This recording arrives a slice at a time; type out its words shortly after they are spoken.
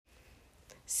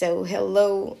So,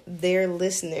 hello there,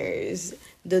 listeners,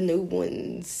 the new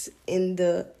ones and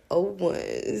the old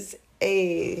ones.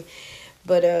 Hey,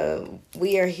 but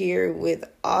we are here with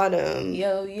Autumn.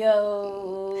 Yo,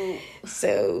 yo.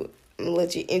 So, I'm gonna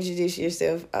let you introduce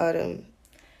yourself, Autumn.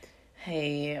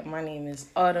 Hey, my name is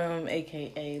Autumn,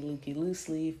 aka Lukey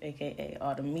Looseleaf, aka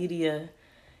Autumn Media.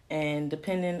 And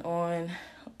depending on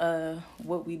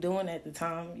what we doing at the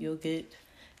time, you'll get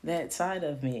that side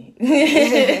of me. There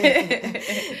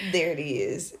it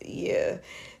is. Yeah.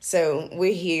 So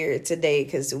we're here today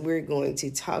because we're going to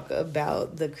talk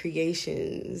about the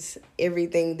creations,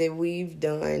 everything that we've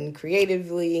done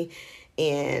creatively.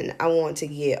 And I want to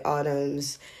get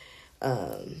Autumn's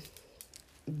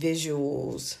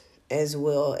visuals as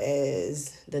well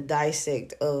as the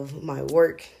dissect of my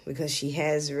work because she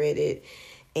has read it.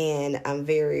 And I'm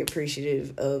very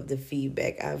appreciative of the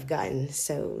feedback I've gotten.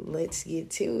 So let's get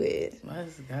to it.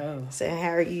 Let's go. So how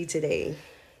are you today?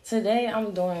 Today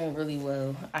I'm doing really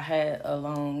well. I had a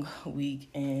long week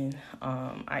and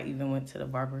I even went to the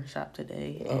barber shop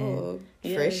today. And,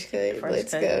 fresh cut.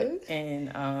 Let's go.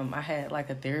 And I had like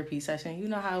a therapy session. You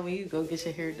know how when you go get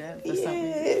your hair done for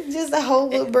something? Just a whole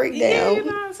little breakdown. Yeah, you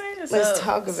know what I'm saying? Let's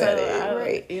talk about it.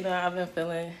 Right. You know, I've been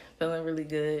feeling really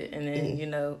good. And then, you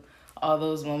know, all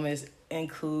those moments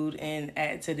include and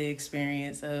add to the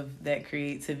experience of that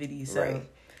creativity. So right.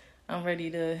 I'm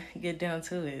ready to get down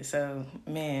to it. So,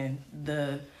 man,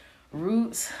 the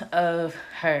roots of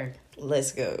her.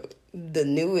 Let's go. The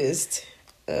newest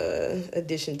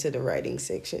addition to the writing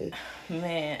section.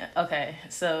 Man, okay.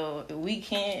 So we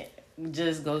can't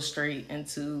just go straight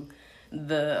into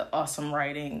the awesome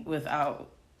writing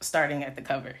without starting at the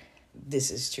cover.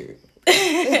 This is true.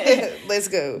 Let's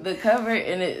go. The cover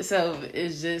in itself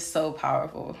is just so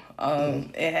powerful.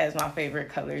 It has my favorite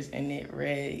colors in it: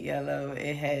 red, yellow.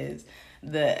 It has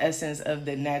the essence of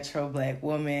the natural Black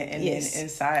woman, and then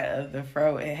inside of the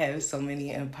fro, it has so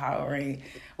many empowering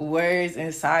words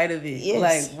inside of it.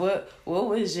 Yes. Like, what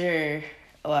was your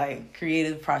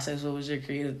creative process? What was your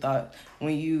creative thought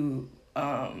when you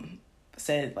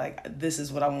said this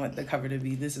is what I want the cover to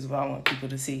be? This is what I want people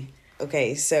to see.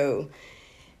 Okay, so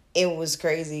it was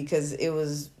crazy because it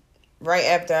was right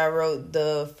after I wrote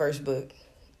the first book.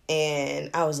 And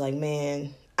I was like,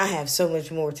 man, I have so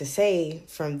much more to say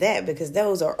from that because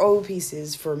those are old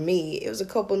pieces for me. It was a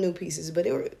couple new pieces, but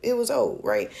it was old,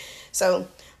 right? So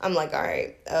I'm like, all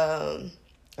right,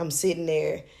 I'm sitting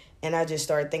there and I just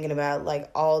started thinking about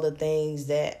all the things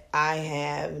that I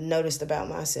have noticed about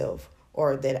myself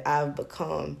or that I've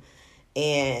become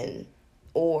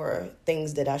or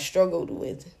things that I struggled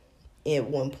with at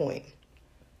one point.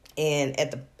 And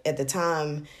at the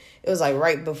time, it was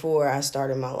right before I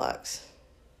started my locks.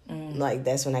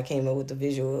 That's when I came up with the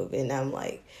visual of it. And I'm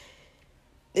like,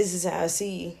 this is how I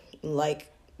see Black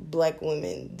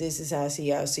women. This is how I see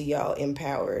y'all. I see y'all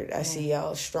empowered. I see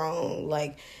y'all strong.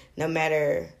 No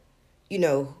matter,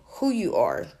 who you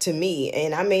are to me.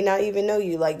 And I may not even know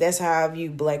you. That's how I view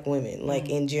Black women,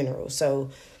 in general. So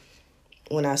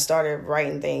when I started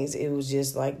writing things, it was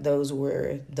just those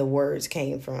were the words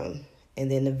came from, and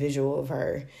then the visual of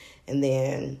her. And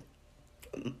then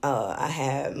I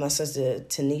had my sister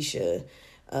Tanisha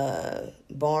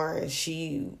Barnes.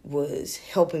 She was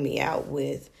helping me out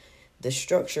with the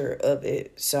structure of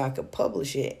it so I could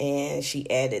publish it, and she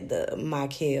added the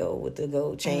Michael with the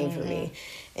gold chain for me.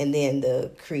 And then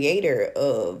the creator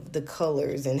of the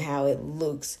colors and how it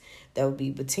looks, that would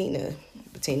be Bettina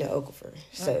Okafor.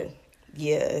 So okay.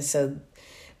 Yeah, so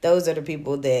those are the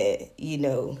people that,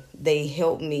 they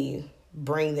helped me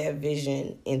bring that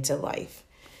vision into life.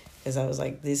 Because I was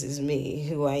like, this is me,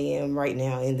 who I am right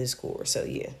now in this course. So,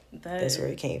 yeah, that's where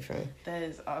it came from. That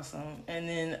is awesome. And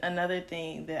then another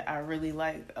thing that I really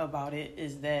like about it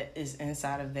is that it's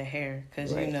inside of the hair.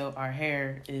 Because, right. Our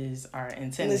hair is our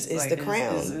antenna. It's the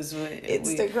crown. It's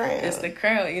the crown. It's the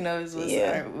crown, it's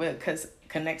what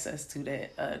connects us to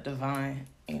that divine,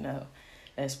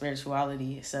 that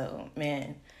spirituality. So,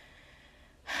 man,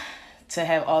 to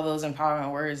have all those empowering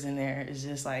words in there is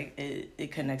just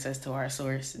it connects us to our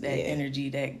source, that energy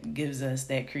that gives us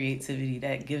that creativity,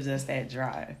 that gives us that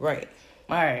drive. Right.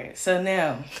 All right. So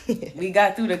now we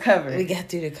got through the cover.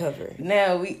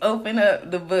 Now we open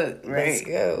up the book, right? Let's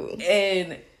go.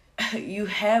 And you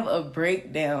have a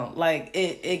breakdown.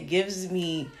 It gives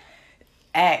me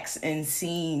acts and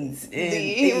scenes in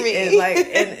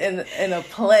a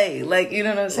play, you know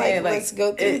what I'm saying? Let's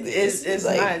go through this.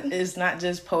 It's not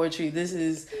just poetry. This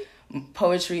is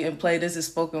poetry and play. This is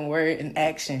spoken word and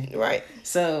action. Right.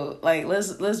 So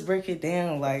let's break it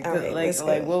down.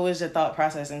 What was your thought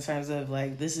process in terms of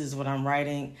this is what I'm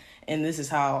writing and this is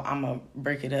how I'm going to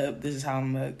break it up. This is how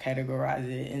I'm going to categorize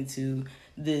it into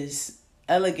this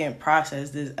elegant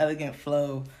process, this elegant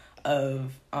flow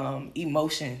of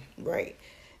emotion. Right.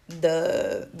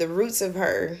 The roots of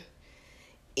her,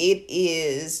 it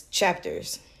is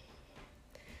chapters.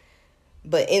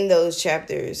 But in those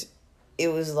chapters, it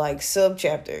was like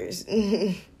sub-chapters.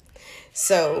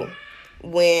 So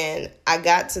when I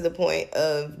got to the point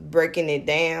of breaking it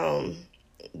down,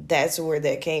 that's where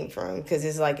that came from. Because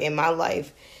it's like in my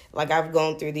life, like I've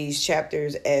gone through these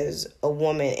chapters as a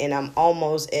woman, and I'm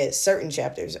almost at certain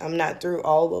chapters. I'm not through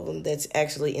all of them that's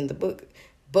actually in the book.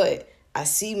 But I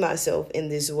see myself in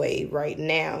this way right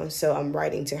now, so I'm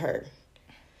writing to her.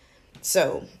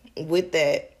 So with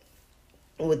that,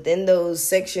 within those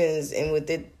sections and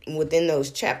within those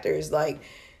chapters, like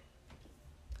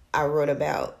I wrote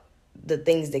about the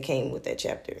things that came with that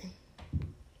chapter.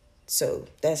 So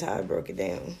that's how I broke it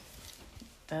down.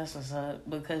 That's what's up,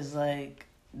 because like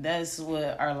that's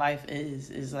what our life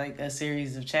is like a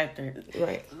series of chapters.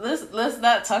 Right. Let's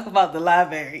not talk about the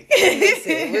library.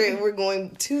 Listen, we're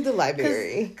going to the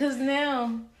library. Because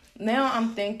now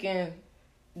I'm thinking,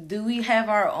 do we have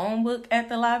our own book at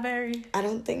the library? I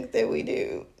don't think that we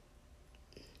do.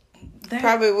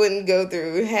 Probably wouldn't go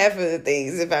through half of the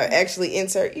things if I actually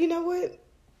insert, you know what?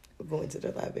 I'm going to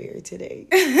the library today.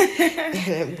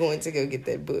 And I'm going to go get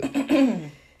that book.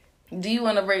 Do you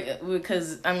want to break,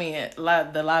 because I mean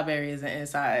the library is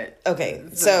inside. Okay,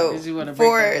 so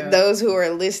for those who are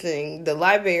listening, the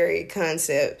library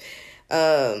concept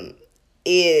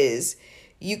is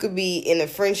you could be in a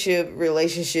friendship,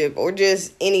 relationship, or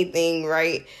just anything,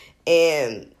 right?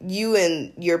 And you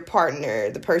and your partner,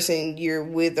 the person you're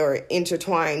with or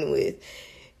intertwined with,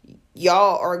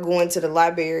 y'all are going to the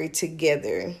library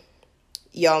together.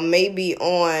 Y'all may be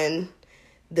on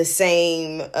the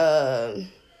same aisle,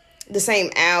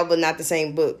 but not the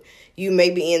same book. You may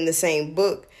be in the same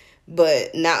book,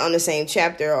 but not on the same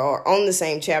chapter, or on the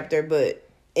same chapter, but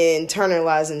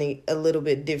internalizing it a little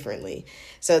bit differently.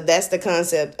 So that's the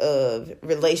concept of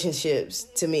relationships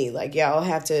to me. Like, y'all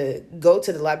have to go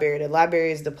to the library. The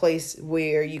library is the place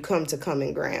where you come to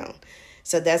common ground.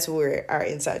 So that's where our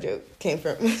inside joke came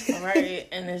from. Right.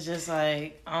 And it's just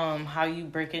like how you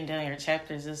breaking down your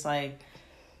chapters. It's like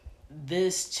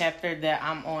this chapter that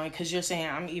I'm on, because you're saying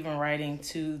I'm even writing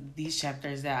to these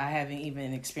chapters that I haven't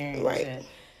even experienced yet.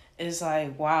 It's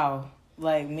like, wow,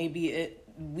 like maybe it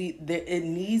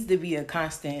needs to be a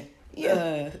constant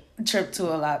trip to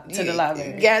the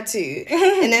library. Got to.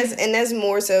 and that's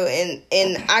more so,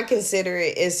 and I consider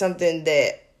it as something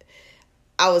that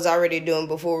I was already doing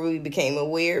before we became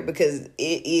aware, because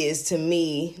it is, to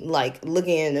me, like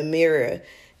looking in the mirror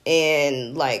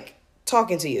and like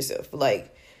talking to yourself.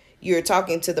 Like, you're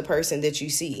talking to the person that you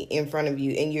see in front of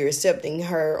you, and you're accepting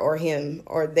her or him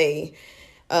or they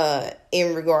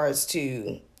in regards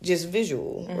to just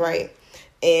visual, right?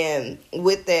 And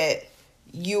with that,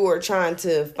 you are trying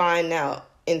to find out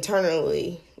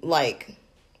internally, like,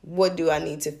 what do I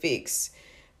need to fix?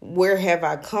 Where have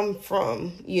I come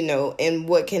from, and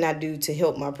what can I do to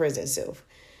help my present self?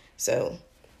 So,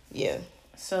 yeah.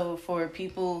 So for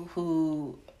people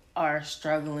who are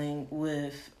struggling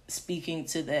with speaking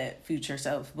to that future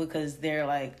self, because they're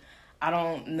like, I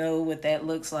don't know what that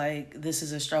looks like. This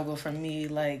is a struggle for me.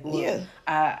 Like, look,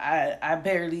 I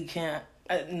barely can't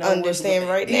understand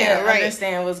right now. Right.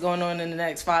 Understand what's going on in the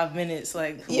next 5 minutes.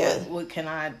 Like, what can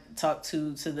I talk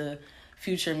to the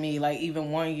future me, like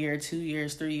even 1 year, 2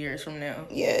 years, 3 years from now?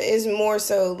 Yeah, it's more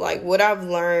so like what I've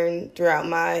learned throughout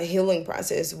my healing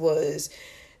process was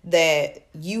that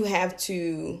you have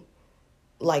to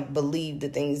like believe the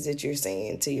things that you're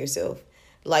saying to yourself.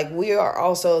 Like, we are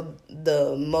also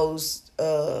the most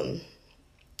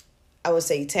I would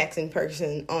say taxing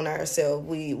person on ourselves.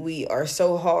 We are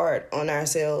so hard on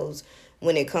ourselves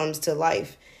when it comes to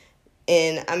life.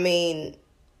 And I mean,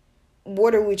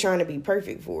 what are we trying to be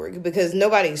perfect for? Because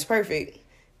nobody's perfect.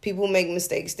 People make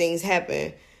mistakes, things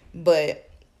happen, but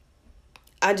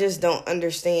I just don't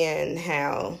understand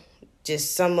how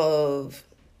just some of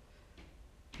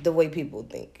the way people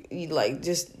think, like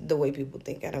just the way people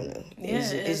think, I don't know.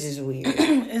 It's just weird.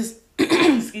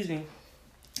 Excuse me.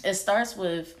 It starts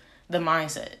with the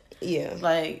mindset. Yeah.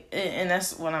 Like, and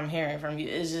that's what I'm hearing from you.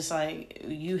 It's just like,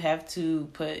 you have to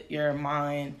put your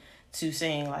mind to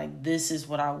saying like, this is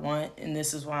what I want and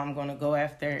this is what I'm going to go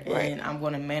after, and I'm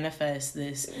going to manifest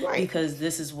this because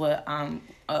this is what I'm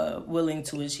willing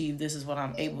to achieve. This is what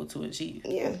I'm able to achieve.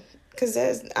 Yeah. Because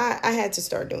I had to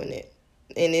start doing it.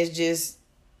 And it's just,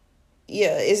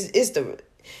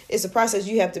 it's a process.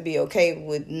 You have to be okay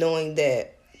with knowing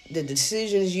that the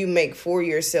decisions you make for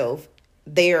yourself,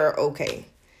 they are okay.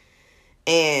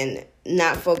 and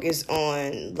not focus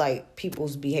on like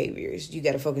people's behaviors. You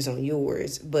got to focus on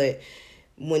yours. But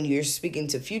when you're speaking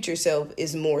to future self,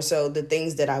 is more so the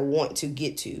things that I want to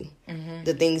get to,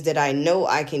 the things that I know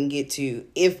I can get to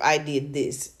if I did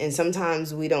this. And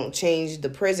sometimes we don't change the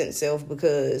present self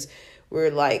because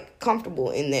we're like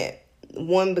comfortable in that.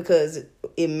 One, because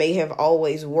it may have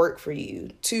always worked for you.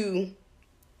 Two,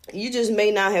 you just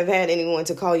may not have had anyone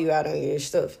to call you out on your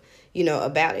stuff,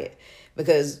 about it,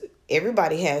 because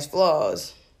everybody has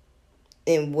flaws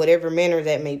in whatever manner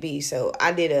that may be. So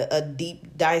I did a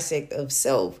deep dissect of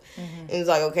self, and it's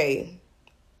like, okay,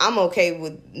 I'm okay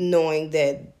with knowing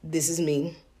that this is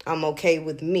me. I'm okay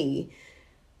with me.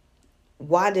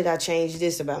 Why did I change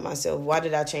this about myself? Why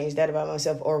did I change that about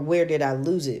myself? Or where did I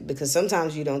lose it? Because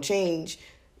sometimes you don't change,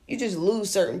 you just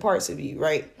lose certain parts of you,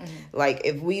 right? Like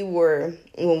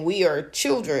when we are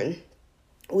children,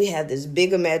 we have this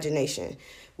big imagination.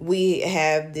 We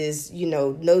have this,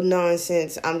 no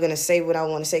nonsense. I'm going to say what I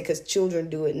want to say because children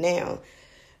do it now.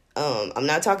 I'm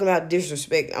not talking about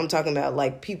disrespect. I'm talking about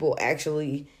like people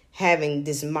actually having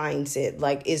this mindset.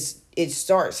 Like it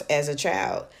starts as a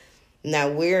child.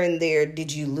 Now, where in there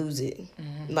did you lose it?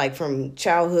 Like from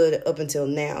childhood up until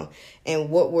now? And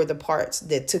what were the parts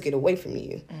that took it away from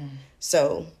you?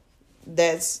 So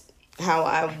that's how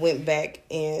I went back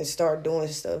and started doing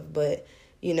stuff. But,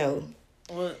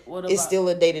 what about, it's still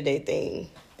a day-to-day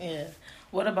thing. Yeah.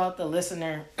 What about the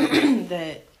listener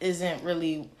that isn't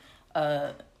really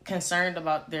concerned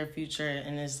about their future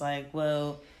and is like,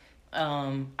 well,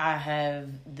 I have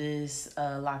this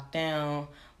locked down,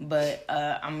 but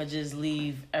I'm gonna just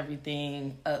leave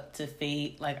everything up to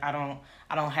fate. Like I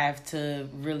don't have to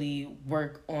really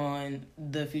work on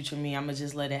the future me. I'm gonna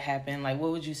just let it happen. Like,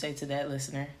 what would you say to that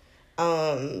listener?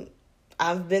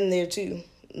 I've been there too.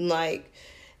 Like,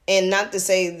 and not to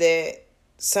say that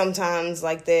sometimes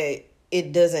like that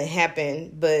it doesn't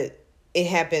happen, but it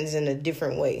happens in a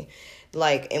different way.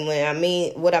 Like, and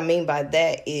what I mean by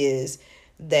that is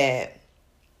that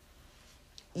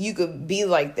you could be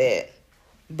like that,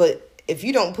 but if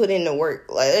you don't put in the work,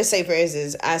 like let's say for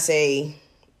instance, I say,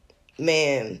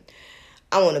 man,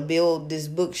 I want to build this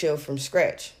bookshelf from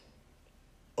scratch.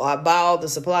 Or I buy all the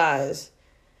supplies,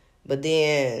 but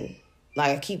then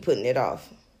like I keep putting it off.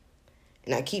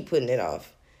 And I keep putting it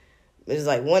off. It's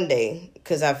like one day,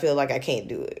 because I feel like I can't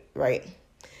do it, right?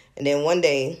 And then one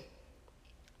day,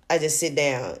 I just sit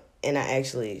down and I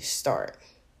actually start.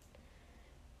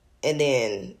 And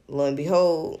then, lo and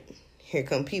behold, here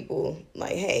come people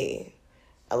like, hey,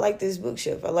 I like this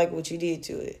bookshelf. I like what you did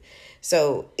to it.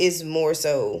 So it's more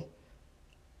so,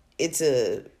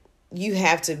 you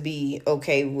have to be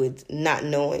okay with not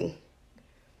knowing.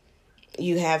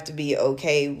 You have to be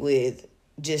okay with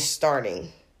just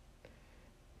starting.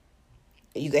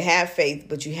 You can have faith,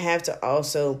 but you have to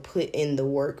also put in the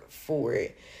work for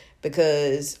it.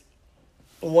 Because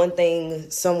one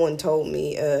thing someone told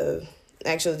me,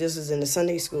 actually this was in the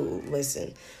Sunday school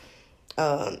lesson,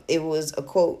 it was a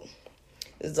quote.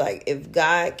 It's like, if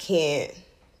God can't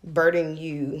burden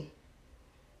you,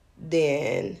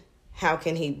 then how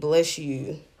can he bless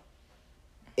you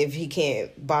if he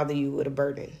can't bother you with a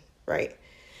burden, right?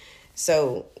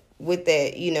 So with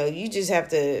that, you just have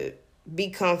to be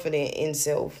confident in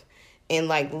self and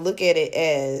like look at it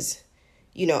as,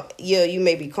 you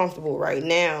may be comfortable right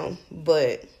now,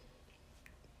 but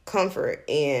comfort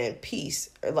and peace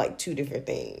are like two different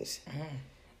things.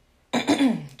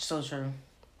 So true.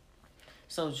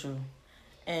 So true.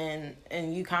 And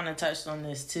you kind of touched on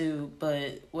this too,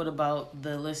 but what about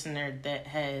the listener that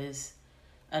has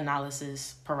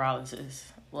analysis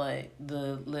paralysis? Like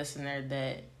the listener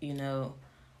that,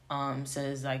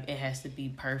 says like it has to be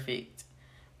perfect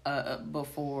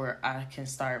before I can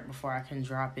start, before I can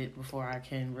drop it, before I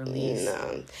can release.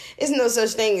 No, it's no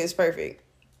such thing as perfect.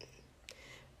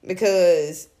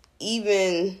 Because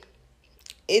even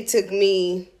it took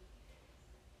me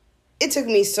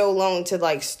so long to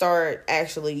like start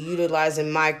actually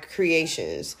utilizing my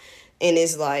creations, and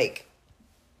it's like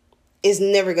it's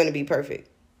never going to be perfect.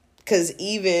 Because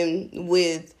even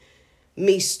with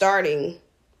me starting,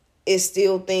 it's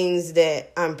still things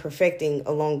that I'm perfecting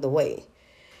along the way.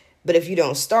 But if you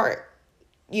don't start,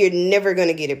 you're never going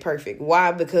to get it perfect.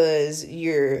 Why? Because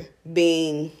you're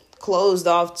being closed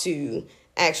off to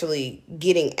actually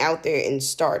getting out there and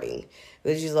starting.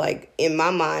 Which is like, in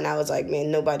my mind, I was like, man,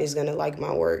 nobody's going to like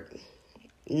my work.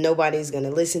 Nobody's going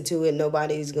to listen to it.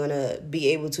 Nobody's going to be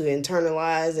able to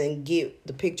internalize and get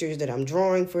the pictures that I'm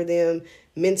drawing for them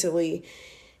mentally.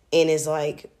 And it's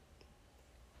like,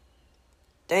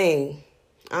 dang,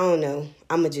 I don't know.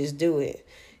 I'm going to just do it.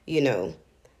 You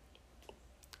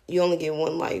only get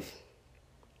one life.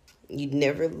 You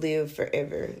never live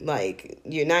forever. Like,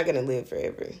 you're not going to live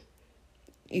forever.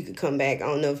 You could come back. I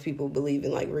don't know if people believe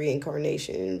in, like,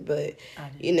 reincarnation, but,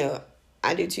 you know,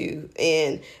 I do too.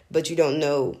 But you don't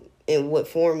know in what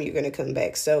form you're going to come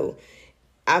back. So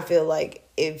I feel like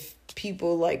if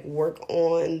people, like, work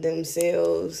on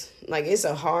themselves, like, it's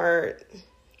a hard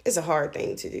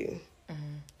thing to do.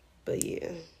 But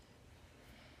yeah.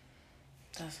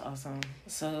 That's awesome.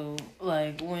 So,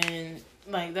 like,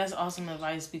 that's awesome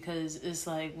advice, because it's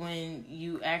like when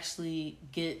you actually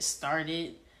get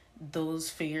started, those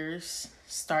fears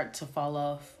start to fall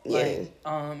off. Yeah.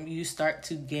 Like, you start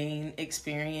to gain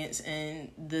experience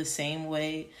in the same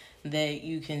way that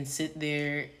you can sit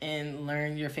there and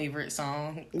learn your favorite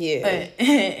song. Yeah.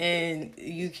 And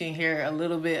you can hear a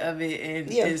little bit of it,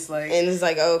 and it's like... And it's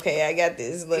like, okay, I got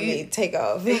this. Let me take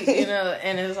off. You know,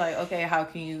 and it's like, okay, how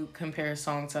can you compare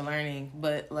song to learning?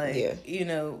 But, like, you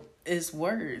know, it's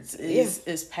words.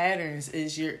 It's patterns.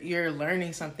 You're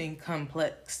learning something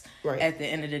complex at the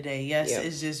end of the day. Yes,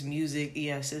 it's just music.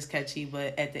 Yes, it's catchy.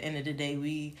 But at the end of the day,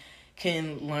 we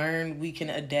can learn, we can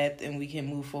adapt, and we can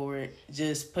move forward,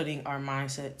 just putting our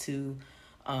mindset to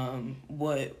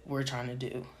what we're trying to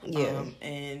do,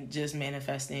 and just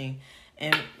manifesting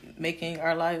and making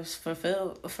our lives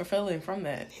fulfilling from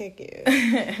that. Heck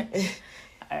yeah.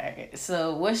 All right,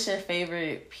 so what's your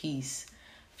favorite piece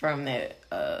from that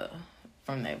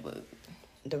book?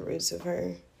 The Roots of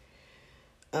Her.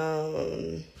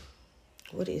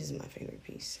 What is my favorite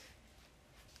piece?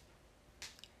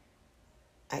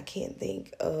 I can't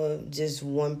think of just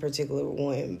one particular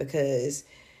one, because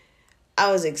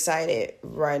I was excited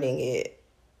writing it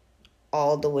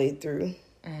all the way through.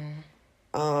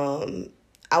 I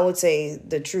would say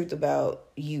The Truth About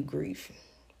You, Grief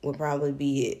would probably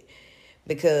be it,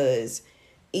 because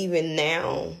even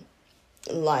now,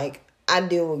 like, I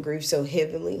deal with grief so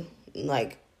heavily.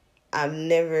 Like, I've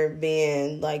never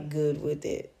been, like, good with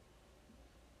it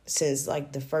since,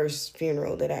 like, the first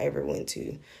funeral that I ever went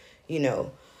to, you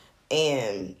know.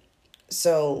 And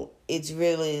so it's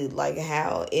really, like,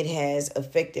 how it has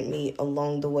affected me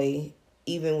along the way,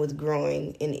 even with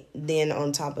growing. And then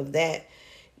on top of that,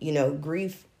 you know,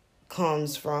 grief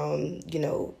comes from, you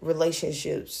know,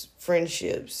 relationships,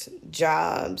 friendships,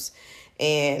 jobs,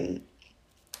 and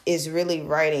is really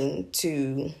writing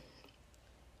to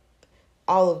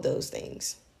all of those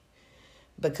things,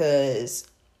 because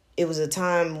it was a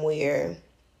time where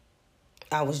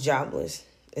I was jobless.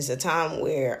 It's a time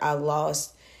where I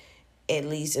lost at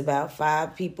least about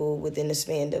 5 people within the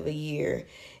span of a year.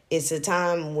 It's a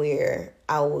time where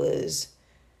I was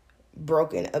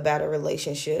broken about a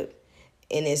relationship.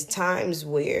 And it's times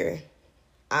where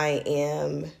I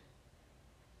am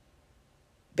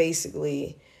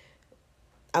basically,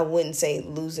 I wouldn't say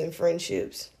losing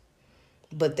friendships,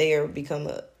 but they are become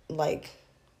like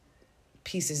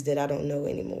pieces that I don't know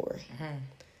anymore.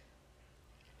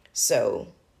 So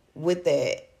with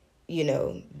that, you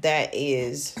know, that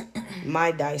is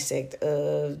my dissect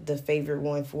of the favorite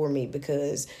one for me,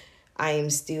 because I am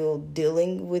still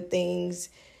dealing with things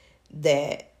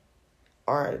that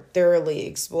are thoroughly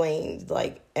explained,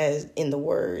 like, as in the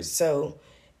words. So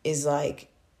it's like,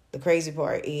 the crazy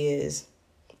part is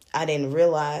I didn't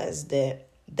realize that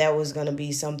was going to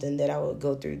be something that I would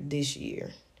go through this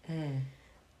year.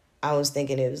 I was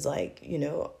thinking it was like, you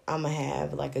know, I'm going to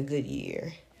have like a good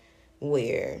year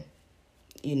where,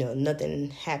 you know, nothing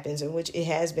happens, in which it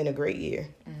has been a great year.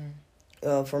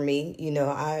 For me. You know,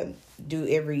 I do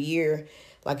every year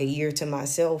like a year to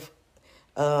myself,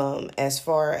 as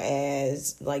far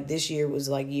as like this year was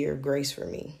like year of grace for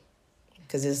me,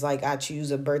 because it's like I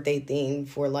choose a birthday theme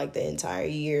for like the entire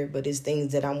year, but it's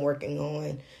things that I'm working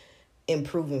on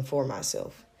improving for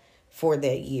myself for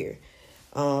that year.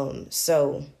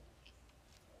 So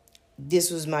this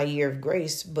was my year of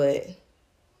grace, but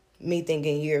me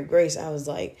thinking year of grace, I was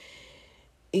like,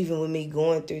 even with me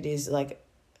going through this, like,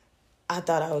 I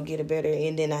thought I would get it better.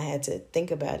 And then I had to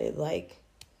think about it. Like,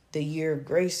 the year of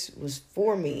grace was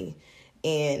for me.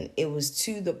 And it was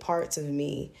to the parts of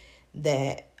me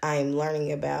that I am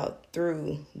learning about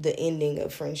through the ending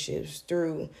of friendships,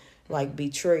 through, like,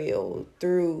 betrayal,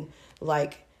 through,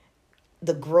 like,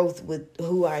 the growth with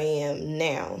who I am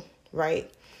now,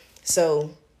 right?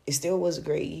 So it still was a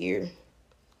great year.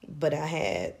 But I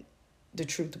had The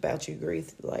Truth About You,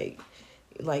 grief. Like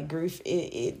grief,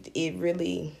 it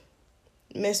really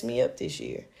messed me up this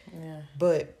year. Yeah.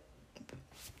 But,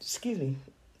 excuse me,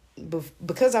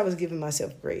 because I was giving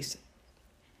myself grace.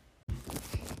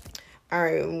 All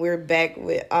right, we're back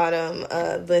with Autumn.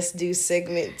 Let's do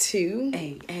segment 2.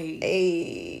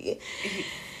 Hey.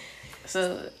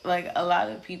 So, like, a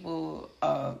lot of people,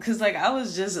 because, like, I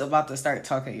was just about to start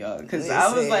talking, y'all, because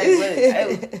I was like,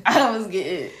 look, I was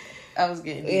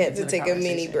getting we had to take a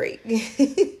mini break.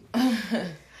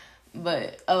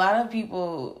 But a lot of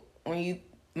people, when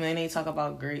they talk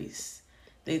about grace,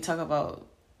 they talk about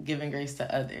giving grace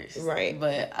to others. Right.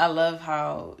 But I love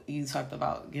how you talked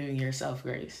about giving yourself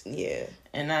grace. Yeah.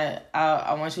 And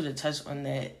I want you to touch on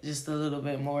that just a little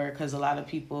bit more, because a lot of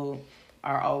people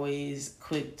are always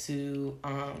quick to,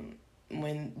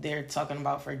 when they're talking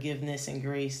about forgiveness and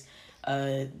grace,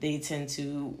 they tend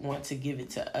to want to give it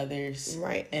to others.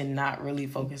 Right. And not really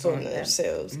focus on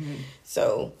themselves. Mm-hmm.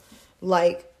 So,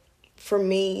 like, for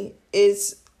me,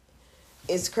 it's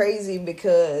crazy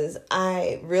because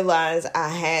I realized I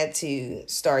had to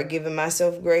start giving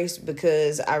myself grace,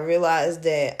 because I realized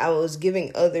that I was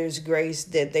giving others grace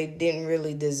that they didn't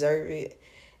really deserve it.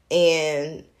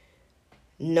 And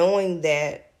knowing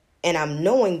that,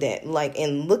 like,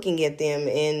 and looking at them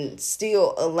and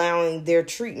still allowing their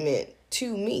treatment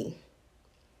to me.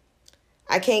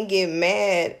 I can't get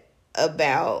mad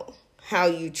about how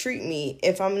you treat me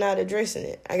if I'm not addressing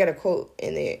it. I got a quote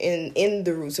in there in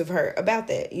the Roots of Hurt about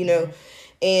that, you know. Mm-hmm.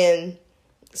 And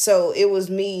so it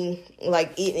was me,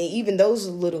 like, even those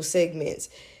little segments,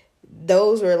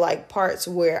 those were like parts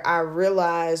where I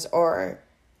realized, or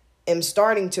am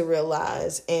starting to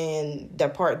realize, and the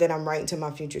part that I'm writing to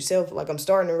my future self, like, I'm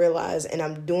starting to realize, and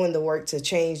I'm doing the work to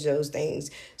change those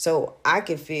things so I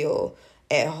can feel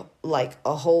at, like,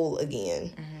 a whole again.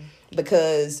 Mm-hmm.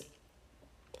 Because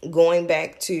going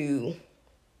back to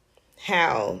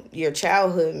how your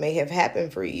childhood may have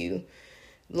happened for you,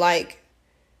 like,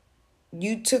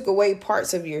 you took away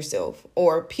parts of yourself,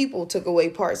 or people took away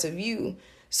parts of you.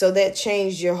 So that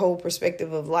changed your whole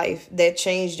perspective of life. That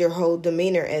changed your whole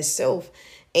demeanor as self.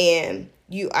 And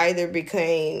you either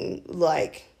became,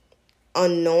 like,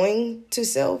 unknowing to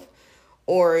self,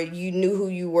 or you knew who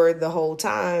you were the whole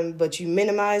time, but you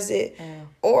minimized it. Yeah.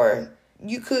 Or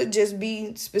you could just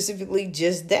be specifically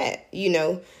just that, you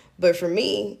know. But for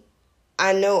me,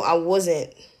 I know I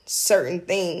wasn't certain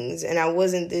things, and I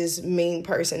wasn't this mean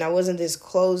person. I wasn't this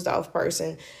closed off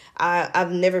person.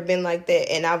 I've never been like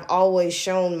that, and I've always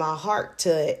shown my heart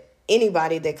to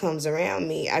anybody that comes around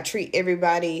me. I treat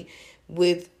everybody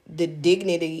with the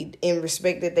dignity and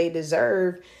respect that they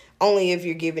deserve, only if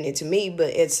you're giving it to me.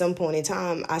 But at some point in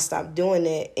time, I stopped doing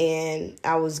that, and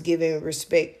I was giving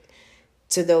respect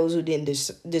to those who didn't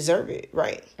deserve it,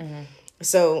 right? Mm-hmm.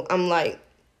 So I'm like,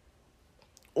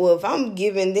 well, if I'm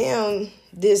giving them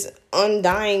this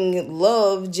undying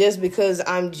love just because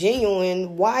I'm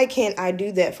genuine, why can't I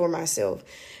do that for myself?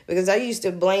 Because I used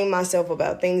to blame myself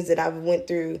about things that I've went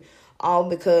through, all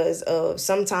because of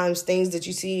sometimes things that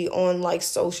you see on, like,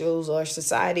 socials or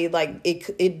society, like,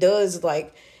 it does,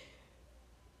 like,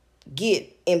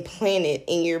 get implanted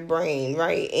in your brain,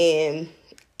 right? And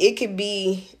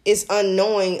it's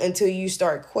unknowing until you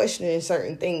start questioning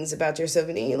certain things about yourself.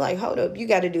 And then you're like, hold up, you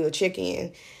got to do a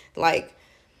check-in. Like,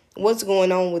 what's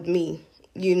going on with me?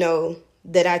 You know,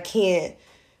 that I can't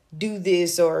do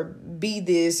this or be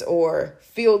this or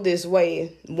feel this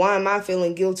way. Why am I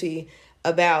feeling guilty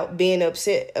about being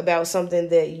upset about something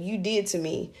that you did to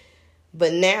me?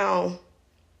 But now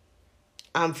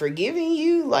I'm forgiving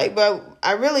you. Like, but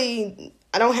I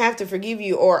don't have to forgive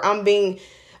you, or I'm being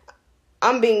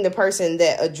the person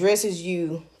that addresses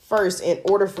you first in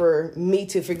order for me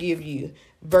to forgive you,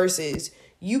 versus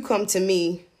you come to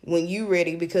me when you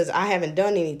ready, because I haven't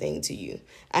done anything to you.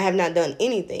 I have not done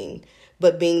anything,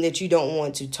 but being that you don't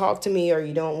want to talk to me, or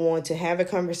you don't want to have a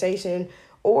conversation,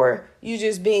 or you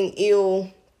just being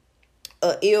ill,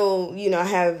 you know,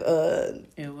 have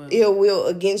ill will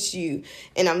against you.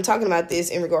 And I'm talking about this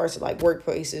in regards to, like,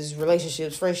 workplaces,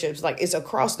 relationships, friendships. Like, it's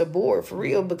across the board for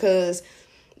real, because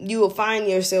you will find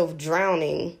yourself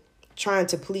drowning trying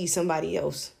to please somebody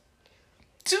else.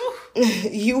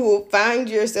 You will find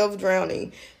yourself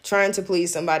drowning trying to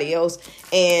please somebody else.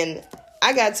 And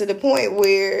I got to the point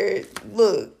where,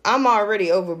 look, I'm already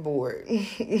overboard.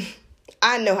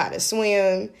 I know how to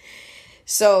swim.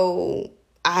 So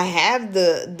I have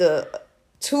the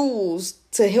tools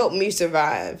to help me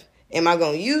survive. Am I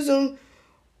going to use them,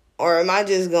 or am I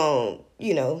just going to,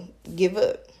 you know, give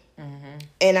up? Mm-hmm.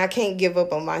 And I can't give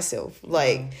up on myself.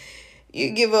 Like, you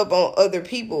give up on other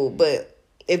people, but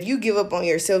if you give up on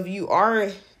yourself, you are,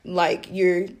 like,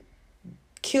 you're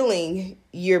killing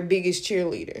your biggest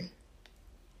cheerleader.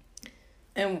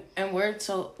 And we're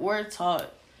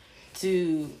taught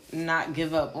to not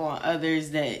give up on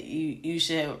others, that you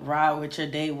should ride with your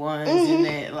day ones, mm-hmm. and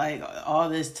that, like, all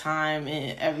this time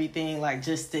and everything, like,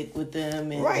 just stick with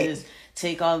them and just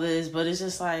take all this. But it's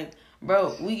just like,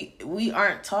 bro, we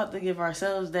aren't taught to give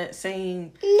ourselves that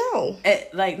same. No.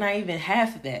 Like, not even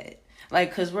half of that. Like,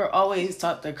 because we're always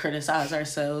taught to criticize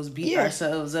ourselves, beat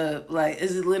ourselves up. Like,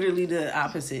 it's literally the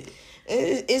opposite.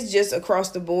 It's just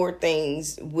across the board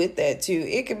things with that too.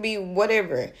 It could be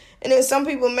whatever. And then some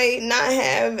people may not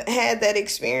have had that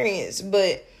experience,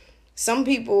 but some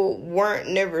people weren't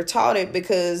never taught it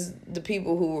because the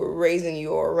people who were raising you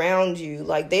or around you,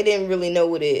 like, they didn't really know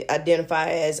what it identified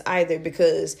as either,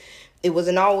 because it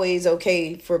wasn't always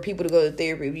okay for people to go to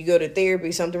therapy. If you go to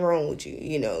therapy, something wrong with you,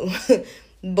 you know.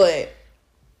 But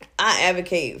I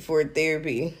advocate for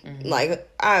therapy. Mm-hmm. Like,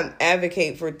 I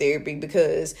advocate for therapy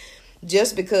because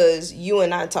just because you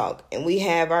and I talk and we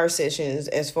have our sessions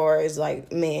as far as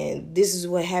like, man, this is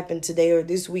what happened today or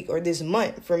this week or this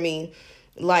month for me.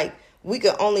 Like, we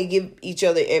could only give each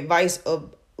other advice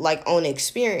of like on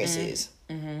experiences.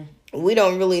 Mm-hmm. We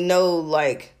don't really know,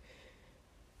 like,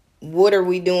 what are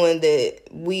we doing that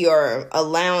we are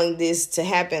allowing this to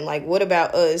happen? Like, what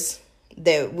about us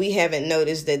that we haven't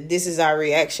noticed that this is our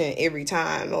reaction every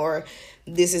time, or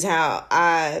this is how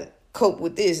I cope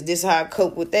with this is how I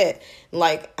cope with that.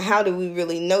 Like, how do we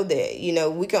really know that? You know,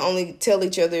 we can only tell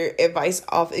each other advice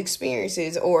off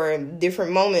experiences or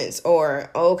different moments, or,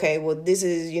 okay, well, this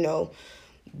is, you know,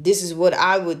 this is what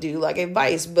I would do, like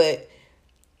advice. But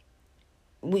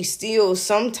we still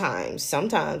sometimes, I'm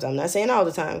not saying all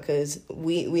the time because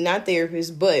we not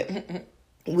therapists, but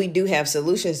we do have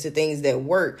solutions to things that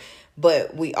work.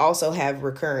 But we also have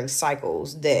recurring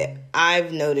cycles that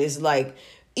I've noticed, like,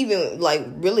 even like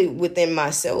really within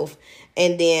myself.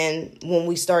 And then when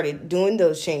we started doing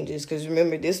those changes, because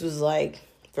remember, this was like,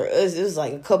 for us, this was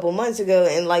like a couple months ago,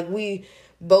 and like we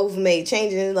both made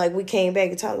changes. Like, we came back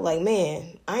and talked like,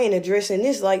 man, I ain't addressing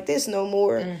this like this no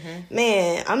more. Mm-hmm.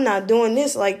 Man, I'm not doing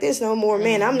this like this no more. Mm-hmm.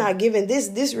 Man, I'm not giving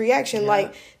this reaction. Yeah.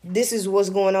 Like, this is what's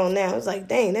going on now. It's like,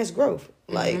 dang, that's growth.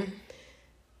 Mm-hmm. Like,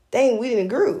 dang, we didn't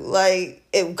grow. Like,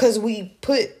 because we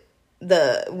put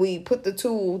the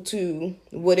tool to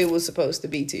what it was supposed to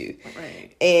be to.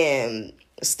 Right. And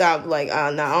stop like, no,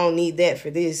 I don't need that for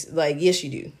this. Like, yes,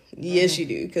 you do. Yes, you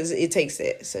do. Because it takes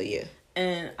that. So, yeah.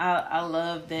 And I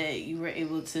love that you were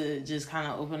able to just kind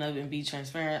of open up and be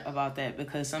transparent about that,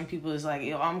 because some people is like,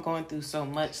 yo, I'm going through so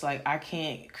much, like, I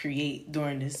can't create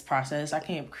during this process. I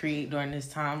can't create during this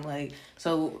time. Like,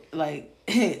 so, like,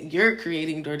 you're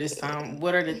creating during this time.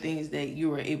 What are the things that you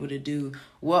were able to do?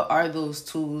 What are those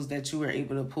tools that you were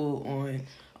able to pull on?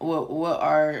 What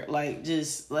are, like,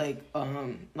 just like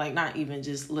not even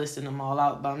just listing them all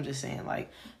out, but I'm just saying, like,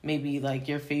 maybe like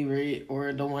your favorite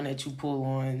or the one that you pull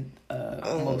on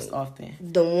most often.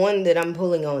 The one that I'm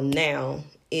pulling on now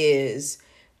is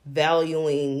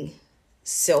valuing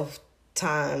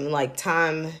self-time, like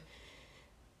time.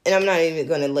 And I'm not even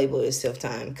going to label it as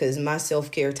self-time, because my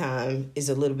self-care time is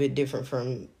a little bit different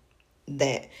from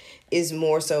that. It's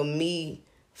more so me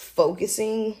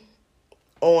focusing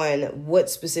on what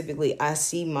specifically I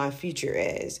see my future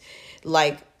as.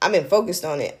 Like, I've been focused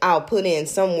on it. I'll put in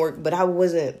some work, but I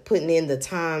wasn't putting in the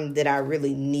time that I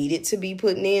really needed to be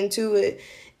putting into it.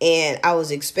 And I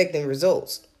was expecting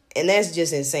results. And that's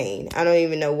just insane. I don't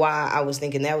even know why I was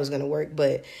thinking that was going to work.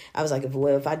 But I was like,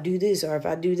 if I do this or if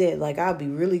I do that, like, I'll be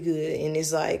really good. And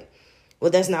it's like,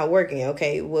 well, that's not working.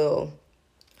 Okay, well,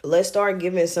 let's start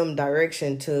giving some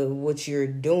direction to what you're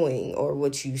doing or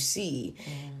what you see.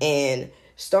 And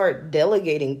start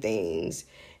delegating things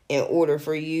in order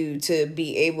for you to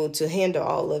be able to handle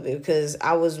all of it. Because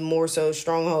I was more so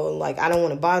stronghold, like, I don't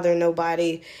want to bother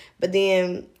nobody. But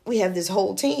then we have this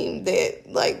whole team that,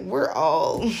 like, we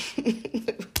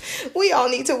all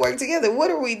need to work together.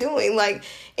 What are we doing? Like,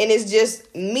 and it's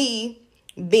just me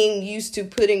being used to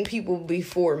putting people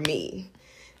before me.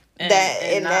 And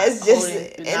that's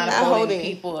just not holding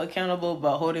people accountable,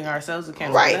 but holding ourselves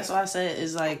accountable. Right. That's why I said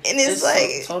it's like, and it's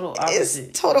like total opposite.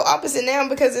 It's total opposite now,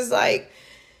 because it's like,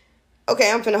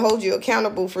 okay, I'm finna hold you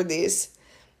accountable for this.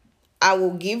 I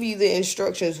will give you the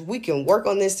instructions. We can work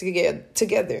on this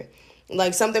together.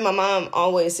 Like, something my mom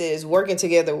always says, working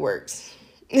together works.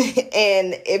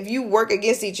 And if you work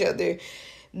against each other,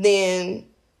 then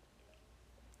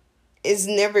it's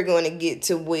never going to get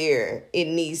to where it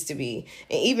needs to be.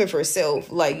 And even for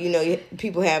self, like, you know,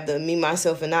 people have the me,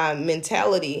 myself, and I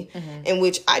mentality, in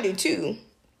which I do too.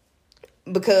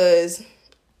 Because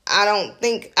I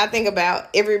think about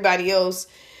everybody else.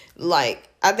 Like,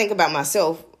 I think about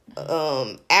myself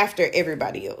after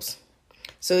everybody else.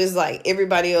 So it's like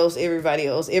everybody else,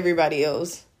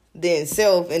 then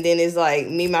self, and then it's like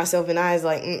me, myself, and I is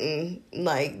like,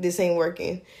 like, this ain't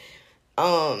working.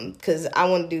 Because I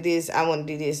want to do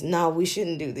this. No, we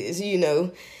shouldn't do this, you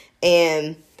know.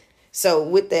 And so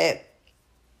with that,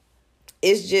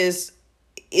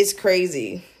 it's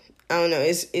crazy. I don't know.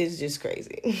 It's just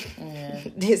crazy. Yeah.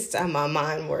 This how my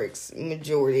mind works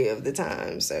majority of the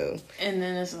time. So. And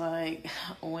then it's like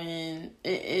when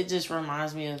it just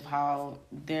reminds me of how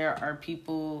there are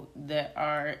people that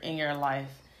are in your life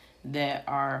that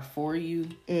are for you,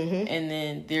 and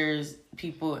then there's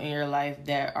people in your life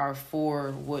that are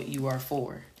for what you are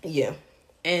for. Yeah.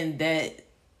 And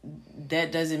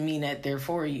that doesn't mean that they're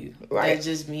for you. Right. That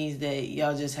just means that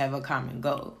y'all just have a common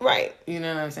goal. Right. You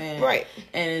know what I'm saying? Right.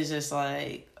 And it's just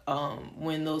like,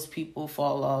 when those people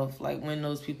fall off, like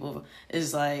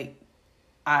it's like,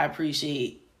 I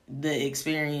appreciate the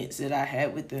experience that I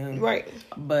had with them. Right.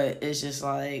 But it's just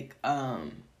like,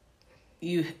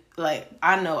 you, like,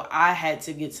 I know I had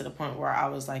to get to the point where I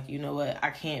was like, you know what? I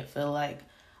can't feel like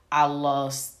I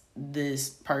lost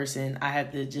this person. I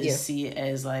have to just see it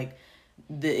as like,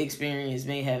 the experience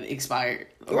may have expired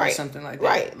or something like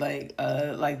that.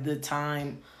 Right. Like the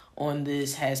time on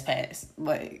this has passed.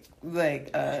 Like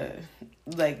I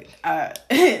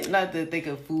not to think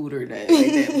of food or that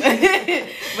like that.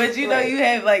 But you know, you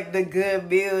have like the good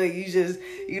meal and you just,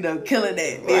 killing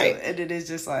that meal. Right. And then it's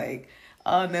just like,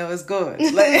 oh no, it's gone.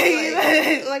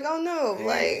 Like oh no,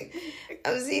 like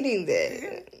I was eating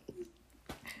that.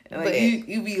 Like, but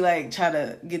you be like trying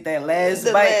to get that last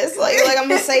bite. Like I'm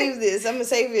gonna save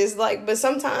this. Like, but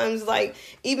sometimes, like,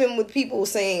 even with people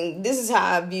saying, this is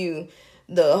how I view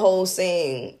the whole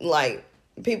saying, like,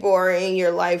 people are in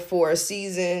your life for a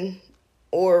season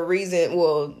or a reason.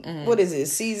 Well, what is it?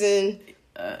 Season,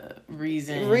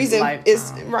 reason, lifetime.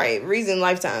 It's right, reason,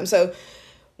 lifetime. So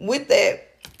with that,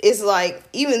 it's like,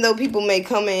 even though people may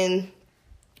come in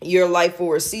your life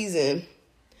for a season,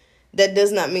 that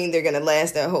does not mean they're going to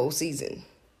last that whole season.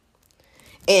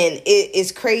 And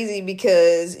it's crazy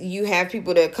because you have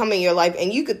people that come in your life,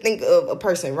 and you could think of a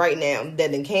person right now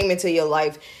that then came into your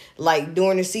life, like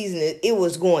during the season, it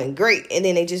was going great, and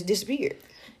then they just disappeared.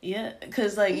 Yeah,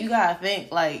 because like you got to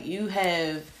think, like you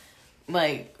have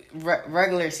like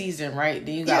regular season, right?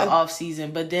 Then you got off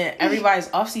season, but then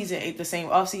everybody's off season ain't the same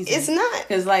off season. It's not,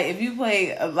 because like if you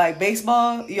play like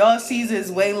baseball, y'all season is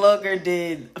way longer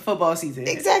than football season.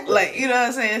 Exactly. Like, you know what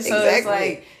I'm saying? So it's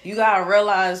like you gotta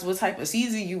realize what type of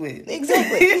season you in.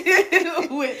 Exactly.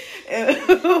 Who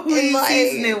you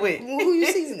seasoning with? Who you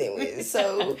seasoning with?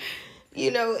 So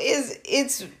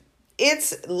it's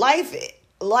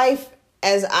life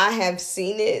as I have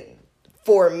seen it.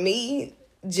 For me,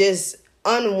 just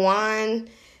unwind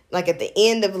like at the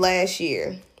end of last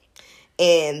year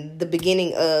and the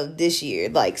beginning of this year,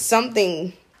 like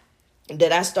something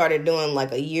that I started doing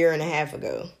like a year and a half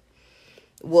ago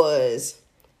was,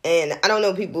 and I don't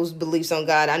know people's beliefs on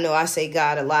God. I know I say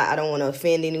God a lot. I don't want to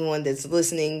offend anyone that's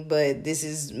listening, but this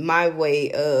is my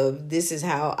way of, this is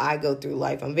how I go through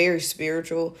life. I'm very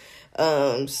spiritual.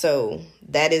 So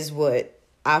that is what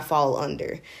I fall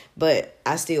under, but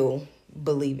I still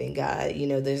believe in God.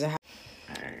 There's a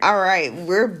All right,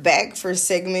 we're back for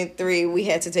segment 3. We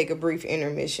had to take a brief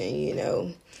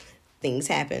intermission, things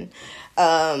happen.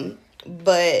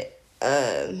 But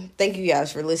thank you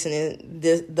guys for listening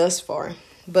thus far.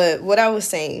 But what I was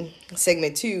saying,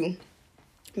 segment 2,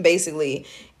 basically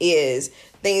is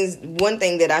one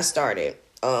thing that I started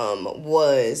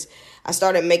was I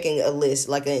started making a list,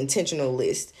 like an intentional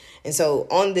list. And so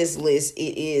on this list,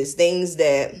 it is things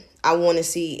that I want to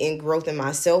see in growth in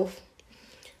myself,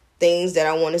 things that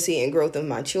I want to see in growth of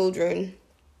my children,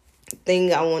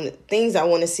 things I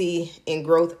want to see in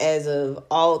growth as of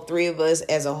all 3 of us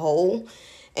as a whole.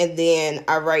 And then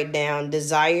I write down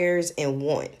desires and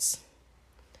wants.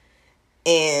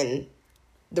 And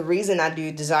the reason I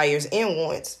do desires and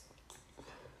wants,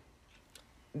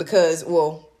 because,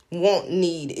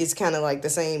 need is kind of like the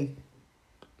same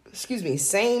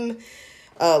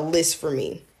list for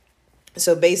me.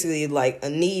 So basically like a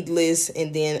need list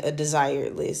and then a desire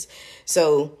list.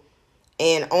 So,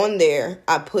 and on there,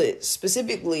 I put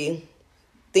specifically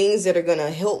things that are going to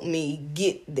help me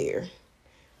get there.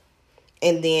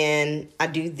 And then I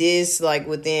do this like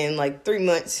within like 3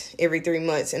 months, every 3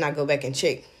 months, and I go back and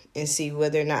check and see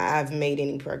whether or not I've made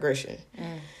any progression.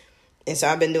 And so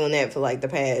I've been doing that for like the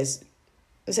past,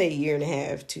 let's say, 1.5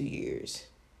 years, 2 years.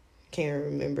 Can't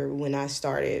remember when I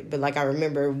started, but like I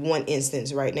remember one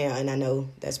instance right now, and I know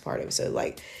that's part of it. So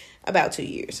like about 2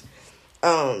 years.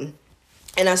 And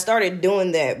I started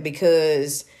doing that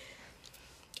because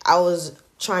I was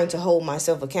trying to hold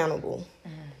myself accountable.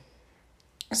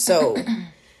 So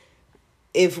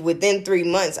if within 3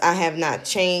 months I have not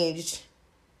changed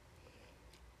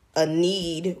a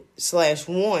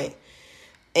need/want,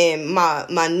 and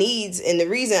my needs, and the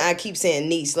reason I keep saying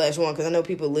need/want, because I know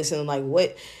people listening like,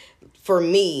 what? For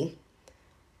me,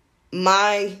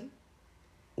 my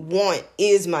want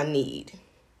is my need.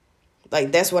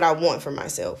 Like, that's what I want for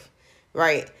myself,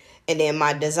 right? And then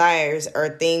my desires are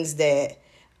things that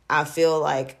I feel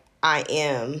like I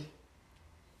am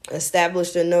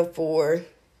established enough for,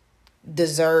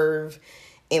 deserve,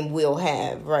 and will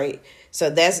have, right? So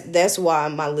that's why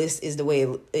my list is the way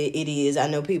it is. I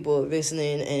know people are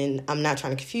listening, and I'm not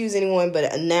trying to confuse anyone,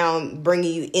 but now I'm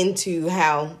bringing you into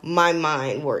how my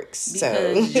mind works.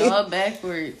 Because y'all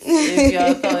backwards if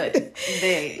y'all thought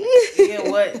that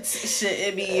what should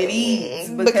it be it eats.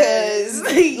 Because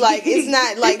like, it's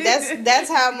not like that's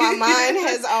how my mind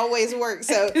has always worked.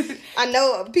 So I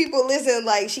know people listen,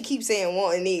 like, she keeps saying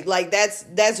want and need. Like,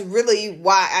 that's really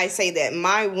why I say that.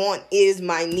 My want is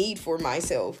my need for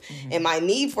myself. Mm-hmm. And my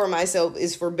need for myself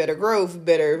is for better growth,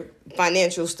 better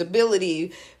financial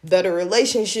stability, better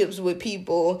relationships with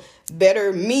people,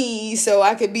 better me, so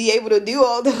I could be able to do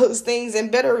all those things,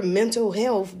 and better mental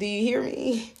health. Do you hear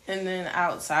me? And then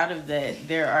outside of that,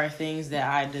 there are things that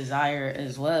I desire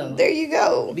as well. There you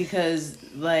go. Because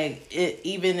like,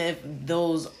 even if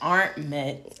those aren't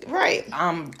met, right?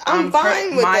 I'm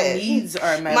fine with my that. needs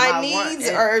are met. My needs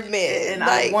are met, and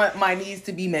like, I want my needs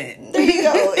to be met. There you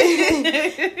go.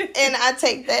 And I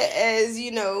take that as,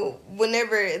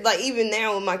 whenever, like, even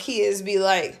now when my kids be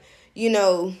like,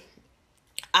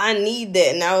 I need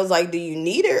that, and I was like, do you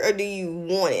need it or do you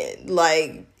want it?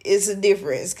 Like, it's a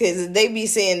difference, because they be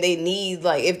saying they need,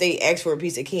 like, if they ask for a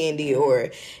piece of candy, or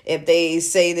if they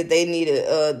say that they need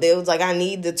they was like, I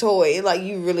need the toy. Like,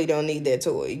 you really don't need that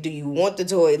toy. Do you want the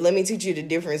toy? Let me teach you the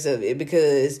difference of it,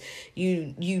 because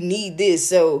you need this.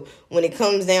 So when it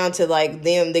comes down to, like,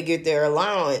 them, they get their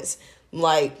allowance,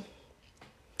 like,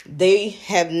 they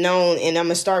have known, and I'm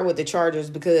gonna start with the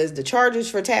chargers, because the chargers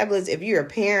for tablets, if you're a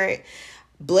parent,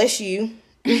 bless you.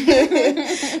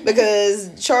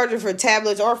 Because charger for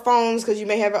tablets or phones, because you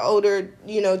may have an older,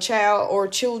 child or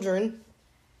children,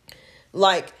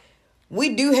 like,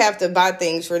 we do have to buy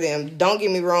things for them. Don't get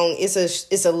me wrong, it's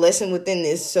a lesson within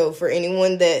this. So for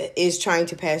anyone that is trying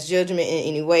to pass judgment in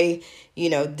any way,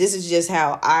 this is just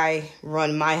how I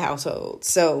run my household.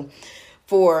 So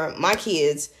for my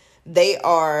kids, they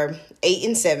are 8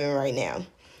 and 7 right now.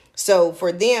 So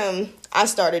for them, I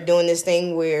started doing this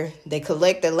thing where they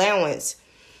collect allowance.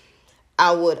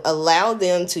 I would allow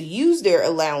them to use their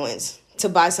allowance to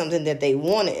buy something that they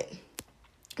wanted.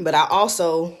 But I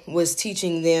also was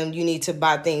teaching them, you need to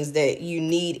buy things that you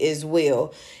need as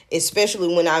well,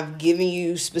 especially when I've given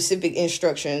you specific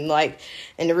instruction. Like,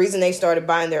 and the reason they started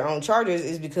buying their own chargers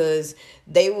is because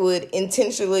they would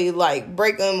intentionally, like,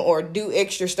 break them or do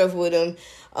extra stuff with them.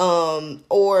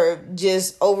 Or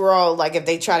just overall, like, if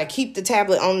they try to keep the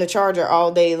tablet on the charger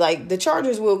all day, like, the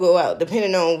chargers will go out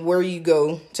depending on where you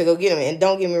go to go get them. And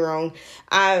don't get me wrong,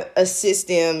 I assist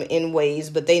them in ways,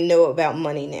 but they know about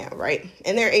money now, right?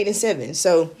 And they're 8 and 7.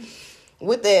 So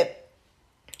with that,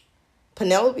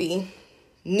 Penelope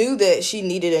knew that she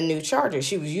needed a new charger.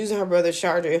 She was using her brother's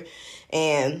charger,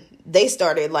 and they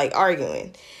started, like,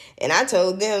 arguing. And I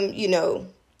told them,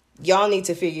 y'all need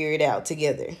to figure it out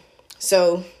together.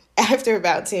 So after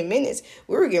about 10 minutes,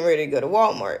 we were getting ready to go to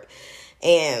Walmart.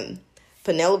 And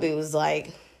Penelope was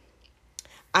like,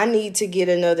 I need to get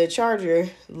another charger.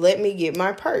 Let me get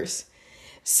my purse.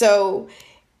 So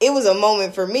it was a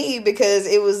moment for me, because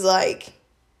it was like,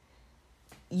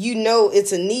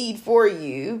 it's a need for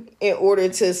you in order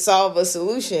to solve a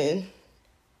solution.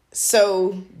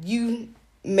 So you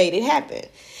made it happen.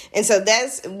 And so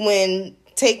that's when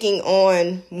taking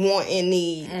on want and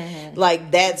need, like,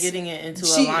 that's getting it into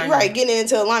alignment. Right, getting it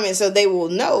into alignment, so they will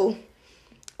know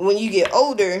when you get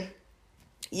older,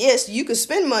 yes, you could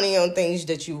spend money on things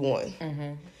that you want,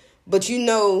 but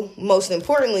most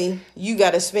importantly, you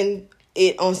got to spend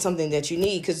it on something that you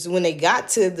need. Because when they got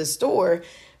to the store,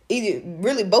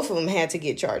 really both of them had to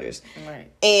get chargers,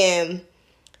 right? And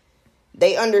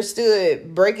they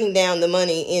understood breaking down the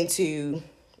money into,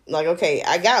 like, okay,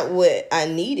 I got what I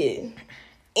needed,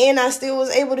 and I still was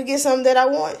able to get something that I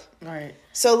want. Right.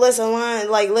 So let's align,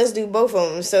 like, let's do both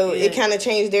of them. So it kind of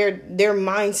changed their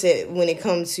mindset when it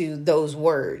comes to those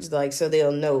words. Like, so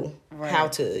they'll know how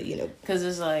to, Because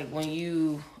it's like when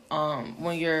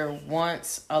your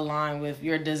wants align with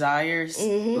your desires,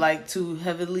 like, too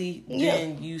heavily,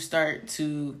 then you start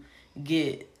to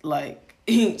get, like,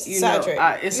 it's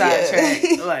sidetracked,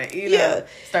 like,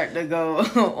 start to go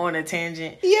on a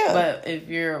tangent. But if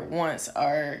your wants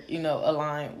are,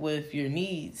 aligned with your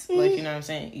needs, like, you know what I'm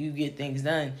saying, you get things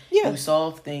done, you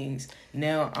solve things.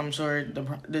 Now I'm sure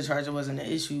the charger wasn't an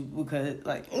issue, because,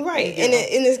 like, right. And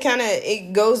it's kind of,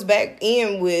 it goes back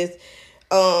in with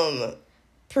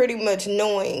pretty much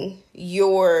knowing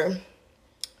your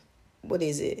what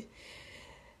is it?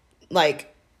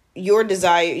 Like, your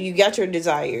desire, you got your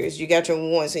desires, you got your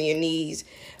wants and your needs,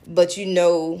 but you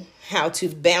know how to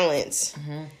balance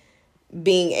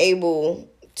being able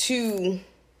to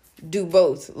do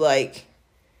both, like,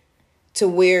 to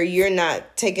where you're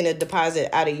not taking a deposit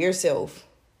out of yourself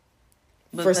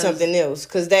for something else,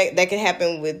 because that can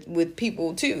happen with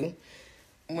people too.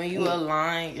 When you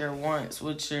align your wants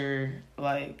with your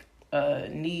like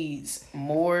needs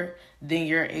more, then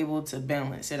you're able to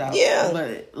balance it out. Yeah.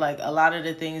 But like a lot of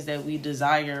the things that we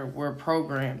desire, we're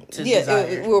programmed to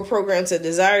desire. We're programmed to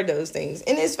desire those things,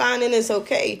 and it's fine and it's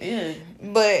okay. Yeah.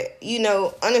 But you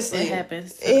know, honestly, it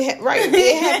happens. It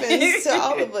happens to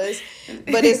all of us.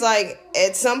 But it's like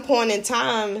at some point in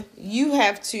time, you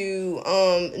have to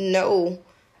know,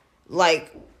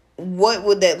 like, what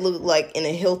would that look like in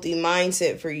a healthy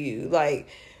mindset for you? Like,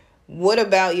 what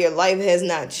about your life has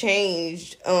not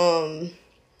changed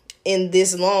in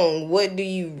this long? What do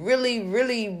you really,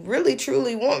 really, really,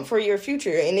 truly want for your future?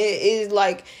 And it is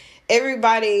like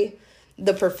everybody,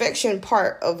 the perfection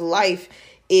part of life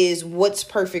is what's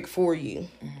perfect for you.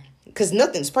 Because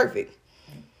nothing's perfect.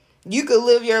 You could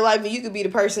live your life and you could be the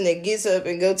person that gets up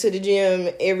and go to the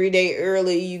gym every day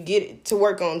early. You get to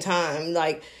work on time.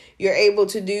 Like, you're able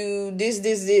to do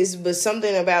this, but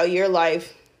something about your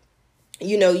life,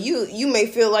 you know, you may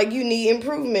feel like you need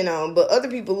improvement on, but other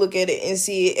people look at it and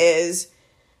see it as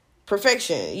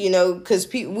perfection, you know, because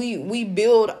we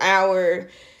build our,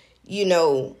 you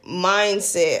know,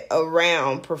 mindset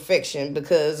around perfection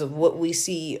because of what we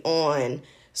see on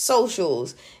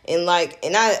socials. And like,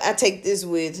 and I take this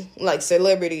with like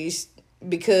celebrities,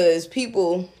 because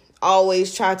people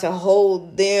always try to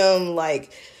hold them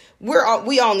like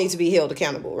we all need to be held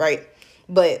accountable, right?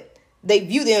 But they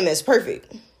view them as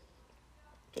perfect.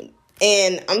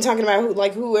 And I'm talking about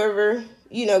like whoever,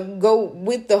 you know, go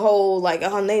with the whole like,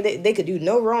 oh, they could do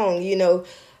no wrong, you know,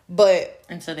 but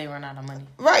until they run out of money.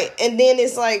 Right. And then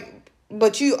it's like,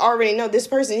 but you already know this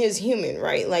person is human,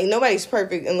 right? Like, nobody's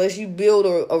perfect unless you build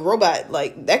a robot.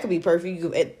 Like, that could be perfect. You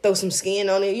could throw some skin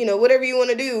on it, you know, whatever you want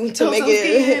to do to make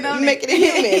it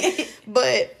a human.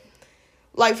 But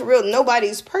like, for real,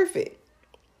 nobody's perfect.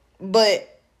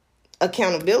 But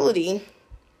accountability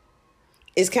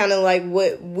is kind of like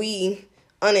what we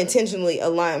unintentionally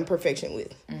align perfection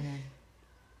with.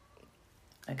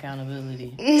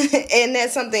 Accountability. And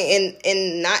that's something,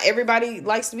 and not everybody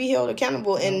likes to be held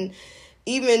accountable. And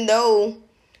even though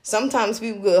sometimes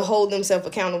people could hold themselves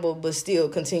accountable but still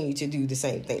continue to do the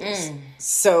same things.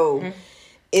 So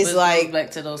it's like, goes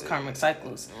back to those karmic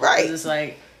cycles. Right. It's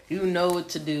like, you know what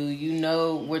to do, you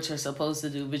know what you're supposed to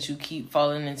do, but you keep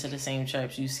falling into the same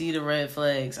traps. You see the red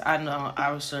flags. I know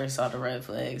I was sure I saw the red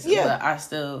flags. Yeah. But I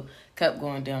still kept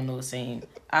going down those same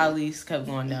alleys, kept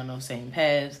going down those same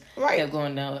paths, Right. kept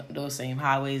going down those same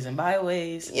highways and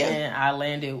byways. Yeah. And I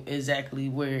landed exactly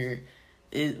where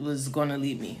it was going to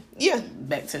lead me. Yeah.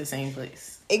 Back to the same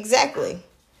place. Exactly.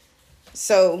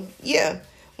 So, yeah.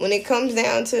 When it comes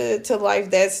down to life,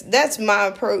 that's my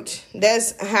approach.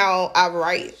 That's how I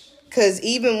write. Because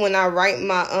even when I write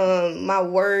my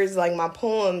words, like my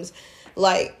poems,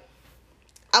 like,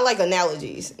 I like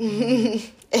analogies.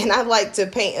 And I like to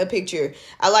paint a picture.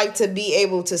 I like to be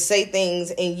able to say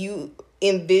things and you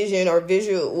envision or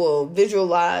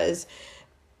visualize,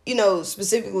 you know,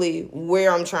 specifically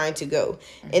where I'm trying to go.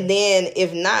 And then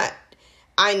if not,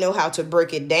 I know how to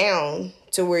break it down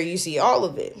to where you see all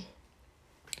of it.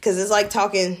 Because it's like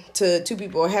talking to two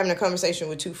people or having a conversation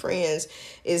with two friends.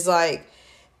 It's like,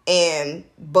 and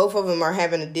both of them are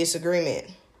having a disagreement.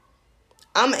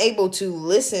 I'm able to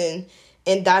listen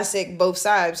and dissect both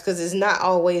sides because it's not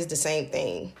always the same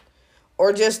thing.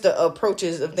 Or just the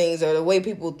approaches of things or the way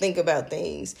people think about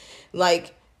things.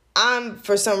 Like, I'm,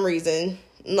 for some reason,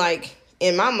 like,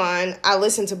 in my mind, I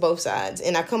listen to both sides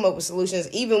and I come up with solutions.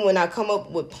 Even when I come up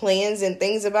with plans and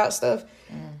things about stuff,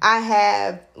 I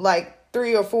have, like,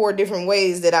 3 or 4 different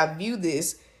ways that I view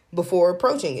this before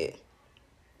approaching it.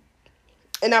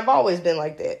 And I've always been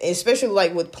like that, especially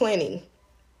like with planning.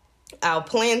 I'll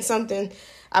plan something.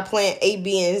 I plan A,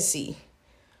 B, and C.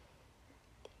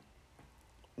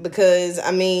 Because,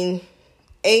 I mean,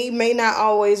 A may not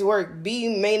always work.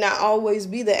 B may not always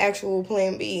be the actual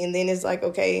plan B. And then it's like,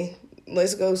 okay,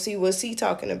 let's go see what C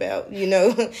talking about, you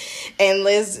know, and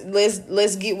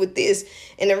let's get with this.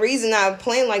 And the reason I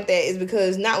plan like that is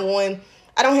because, not one,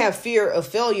 I don't have fear of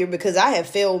failure because I have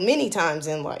failed many times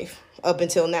in life up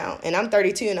until now. And I'm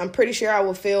 32 and I'm pretty sure I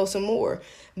will fail some more.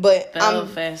 But I'm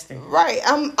faster. Right.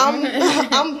 I'm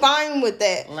fine with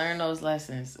that. Learn those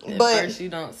lessons. At but first you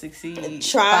don't succeed.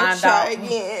 Try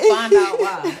again. Find out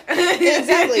why.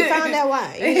 Exactly. Find out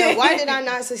why. Why did I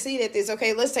not succeed at this?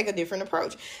 Okay, let's take a different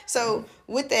approach. So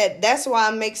with that, that's why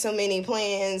I make so many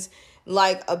plans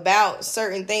like about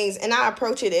certain things, and I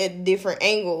approach it at different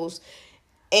angles.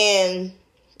 And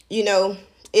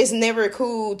it's never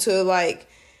cool to like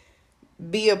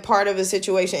be a part of a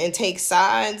situation and take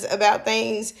sides about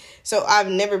things. So I've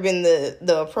never been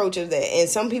the approach of that. And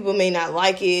some people may not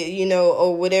like it,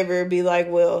 or whatever, be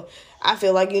like, well, I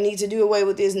feel like you need to do away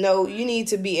with this. No, you need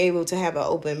to be able to have an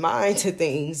open mind to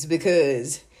things,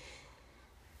 because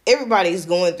everybody's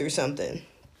going through something.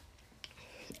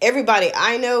 Everybody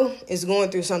I know is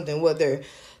going through something, whether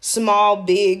small,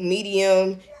 big,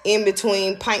 medium, in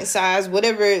between, pint size,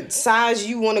 whatever size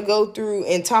you want to go through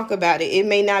and talk about it. It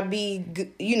may not be,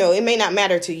 it may not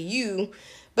matter to you,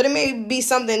 but it may be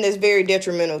something that's very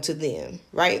detrimental to them,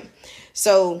 right?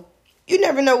 So you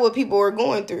never know what people are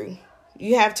going through.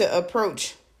 You have to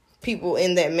approach people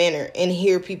in that manner and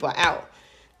hear people out.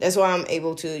 That's why I'm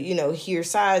able to, hear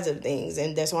sides of things,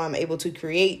 and that's why I'm able to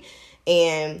create.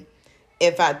 And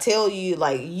if I tell you,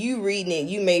 like, you reading it,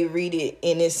 you may read it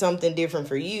and it's something different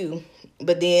for you.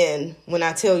 But then when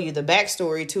I tell you the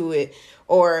backstory to it,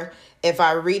 or if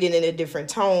I read it in a different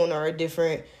tone or a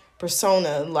different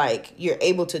persona, like, you're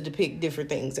able to depict different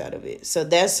things out of it. So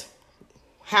that's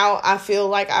how I feel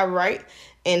like I write,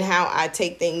 and how I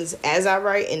take things as I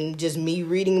write, and just me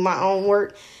reading my own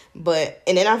work. And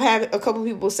then I've had a couple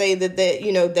people say that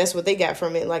that's what they got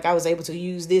from it. Like, I was able to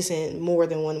use this in more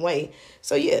than one way.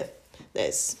 So yeah,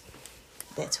 that's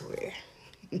where.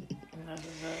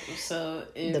 So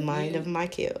the mind of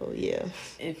Michael, yeah.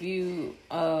 If you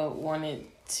wanted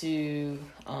to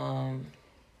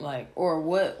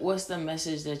what's the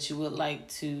message that you would like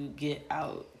to get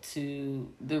out to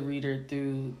the reader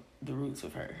through The Roots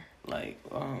of Her? Like,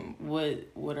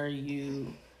 what are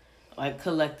you like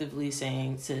collectively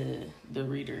saying to the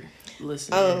reader,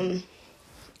 listener?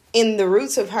 In The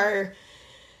Roots of Her,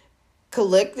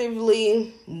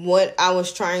 collectively, what I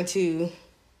was trying to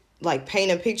like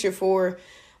paint a picture for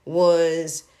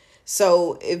was,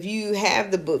 so if you have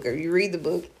the book, or you read the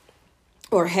book,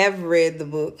 or have read the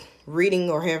book, reading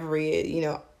or have read,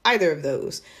 either of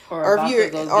those, or if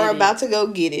you're about to go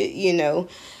get it,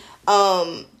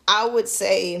 I would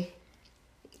say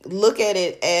look at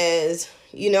it as,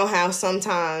 how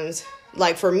sometimes,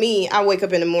 like for me, I wake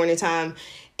up in the morning time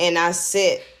and I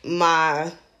set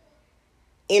my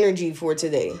energy for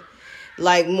today,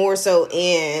 like more so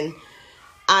in,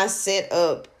 I set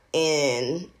up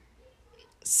and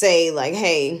say like,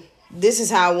 hey, this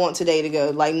is how I want today to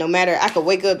go. Like, no matter, I could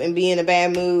wake up and be in a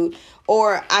bad mood,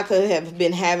 or I could have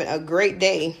been having a great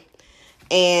day,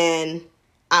 and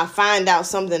I find out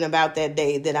something about that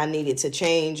day that I needed to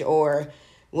change, or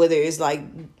whether it's like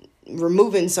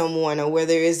removing someone, or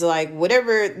whether it's like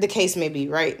whatever the case may be,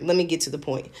 right? Let me get to the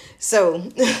point. So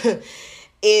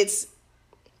it's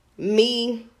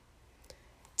me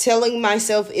telling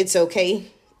myself it's okay,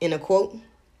 in a quote,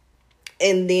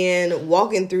 and then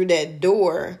walking through that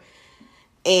door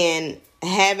and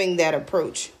having that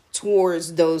approach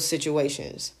towards those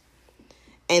situations.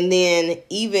 And then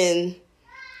even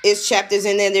it's chapters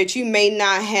in there that you may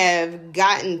not have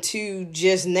gotten to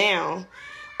just now,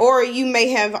 or you may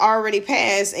have already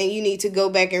passed and you need to go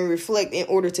back and reflect in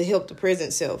order to help the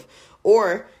present self,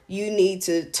 or you need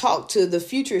to talk to the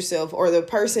future self, or the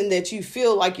person that you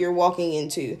feel like you're walking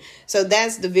into. So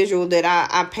that's the visual that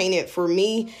I painted for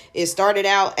me. It started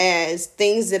out as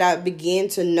things that I began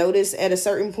to notice at a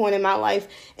certain point in my life,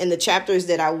 and the chapters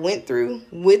that I went through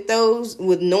with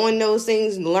knowing those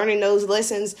things, learning those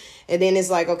lessons. And then it's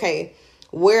like, okay,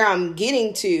 where I'm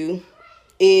getting to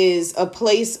is a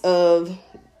place of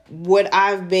what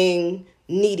I've been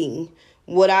needing,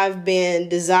 what I've been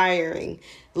desiring.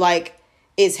 Like,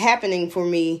 it's happening for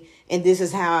me, and this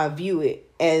is how I view it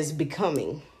as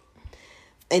becoming.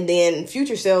 And then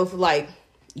future self, like,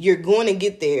 you're going to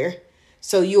get there,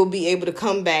 so you'll be able to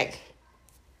come back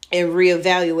and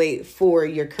reevaluate for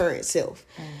your current self.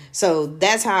 So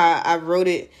that's how I wrote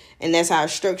it, and that's how I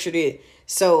structured it.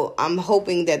 So I'm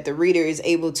hoping that the reader is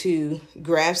able to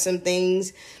grasp some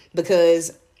things,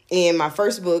 because in my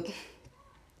first book,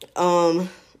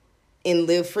 in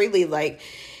Live Freely, like,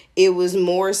 it was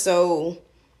more so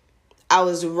I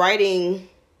was writing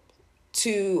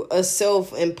to a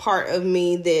self and part of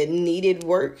me that needed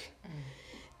work.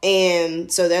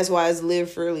 And so that's why it's Live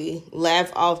Freely,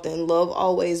 Laugh Often, Love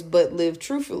Always, But Live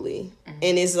Truthfully.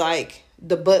 And it's like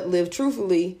the but live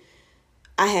truthfully,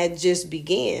 I had just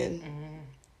began.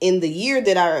 in the year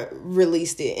that I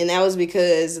released it. And that was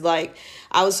because like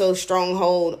I was so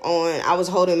I was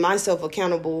holding myself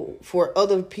accountable for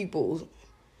other people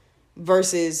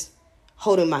versus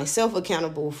holding myself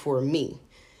accountable for me.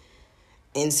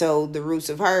 And so the roots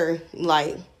of her,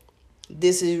 like,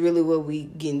 this is really what we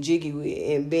getting jiggy with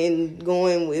and been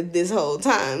going with this whole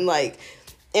time. Like,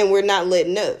 and we're not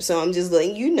letting up. So I'm just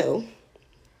letting you know,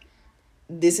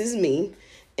 this is me.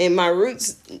 And my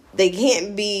roots, they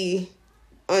can't be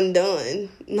undone.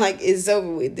 Like, it's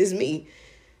over with. This is me.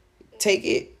 Take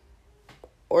it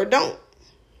or don't.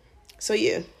 So,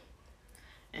 yeah.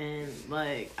 And,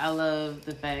 like, I love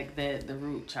the fact that the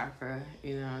root chakra,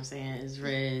 you know what I'm saying, is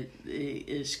red.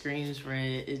 It screams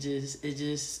red. It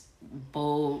just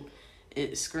bold.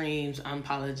 It screams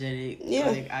unapologetic.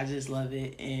 Yeah. Like, I just love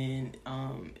it. And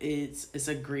it's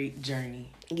a great journey.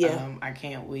 Yeah. I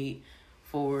can't wait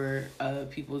for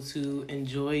people to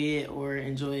enjoy it or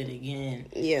enjoy it again.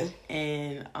 Yeah.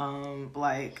 And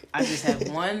like, I just have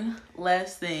one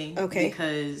last thing. Okay.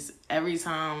 Because every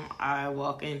time I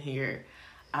walk in here,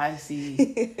 I see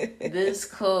this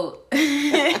quote.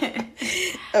 Okay.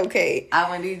 I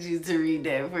would need you to read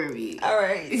that for me. All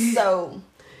right. So,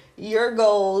 your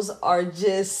goals are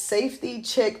just safety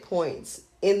checkpoints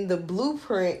in the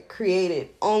blueprint created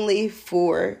only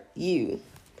for you.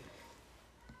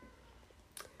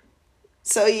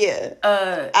 So, yeah,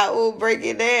 I will break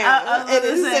it down. I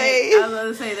was going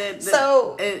to say that.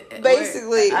 So,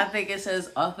 basically, I think it says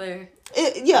author.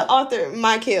 Author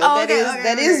Michael. Oh,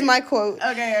 that is my quote.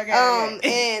 Okay.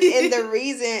 And the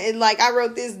reason, and like I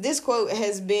wrote this quote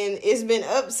it's been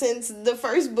up since the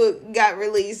first book got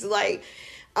released. Like,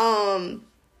 the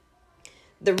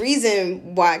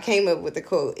reason why I came up with the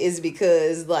quote is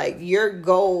because like your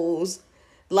goals,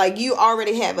 like you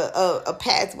already have a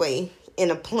pathway and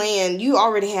a plan. You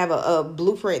already have a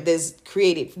blueprint that's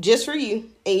created just for you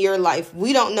in your life.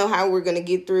 We don't know how we're going to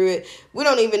get through it. We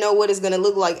don't even know what it's going to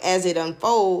look like as it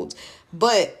unfolds.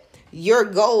 But your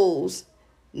goals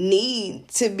need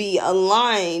to be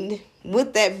aligned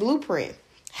with that blueprint.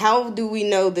 How do we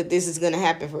know that this is going to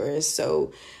happen for us?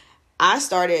 So I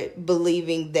started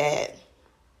believing that,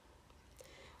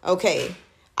 okay,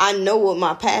 I know what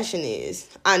my passion is.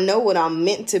 I know what I'm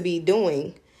meant to be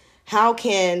doing. How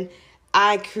can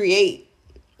I create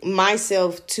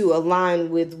myself to align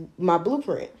with my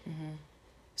blueprint? Mm-hmm.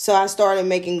 So I started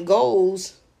making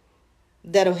goals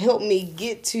that'll help me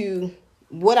get to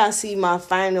what I see my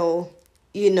final,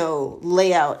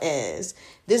 layout as.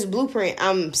 This blueprint,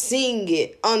 I'm seeing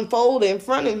it unfold in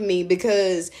front of me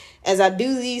because as I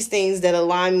do these things that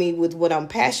align me with what I'm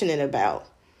passionate about,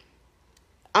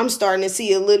 I'm starting to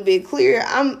see a little bit clearer.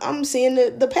 I'm seeing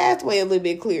the pathway a little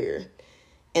bit clearer.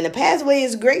 And the pathway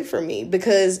is great for me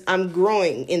because I'm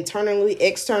growing internally,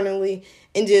 externally,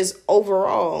 and just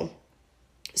overall.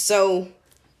 So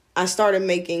I started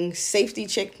making safety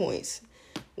checkpoints,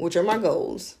 which are my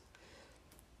goals,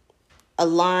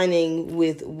 aligning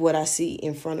with what I see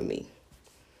in front of me.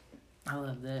 I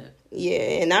love that. Yeah,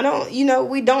 and I don't,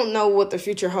 we don't know what the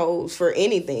future holds for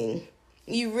anything.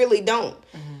 You really don't.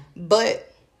 Mm-hmm.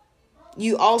 But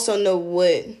you also know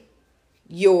what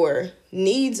your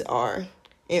needs are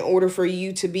in order for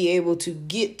you to be able to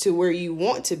get to where you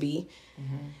want to be.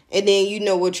 Mm-hmm. And then you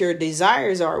know what your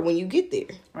desires are when you get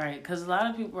there. Right, because a lot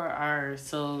of people are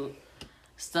so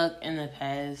stuck in the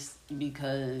past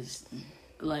because,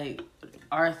 like,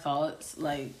 our thoughts,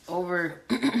 like, over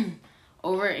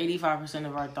 85%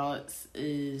 of our thoughts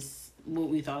is what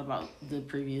we thought about the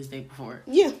previous day before.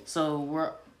 Yeah. So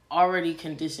we're already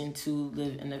conditioned to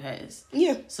live in the past.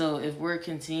 Yeah. So if we're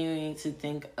continuing to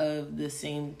think of the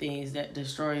same things that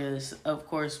destroy us, of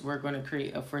course we're going to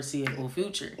create a foreseeable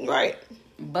future. Right.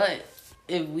 But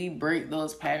if we break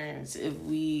those patterns, if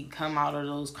we come out of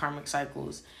those karmic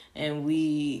cycles and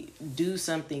we do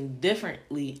something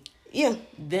differently,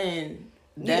 then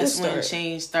that's when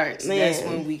change starts. Man. That's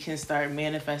when we can start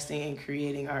manifesting and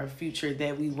creating our future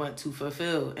that we want to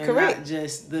fulfill, and not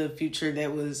just the future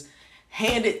that was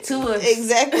handed to us.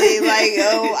 Exactly. Like,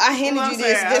 I handed you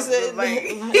this.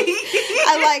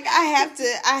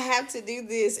 I have to do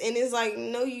this. And it's like,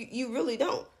 no, you really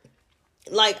don't.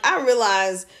 Like, I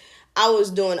realized I was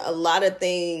doing a lot of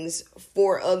things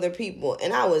for other people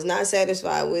and I was not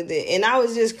satisfied with it. And I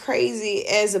was just crazy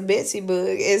as a Betsy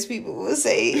bug, as people would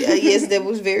say. Yes, that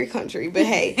was very country, but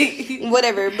hey,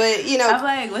 whatever. But, I'm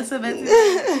like, what's a Betsy bug?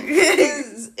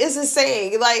 It's a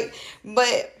saying. Like,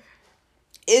 but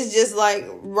it's just like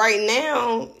right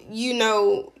now,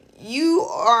 you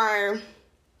are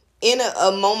in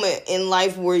a moment in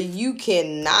life where you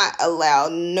cannot allow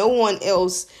no one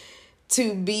else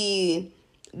to be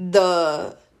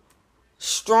the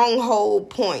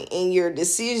stronghold point in your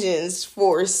decisions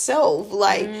for self.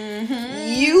 Like,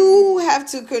 you have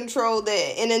to control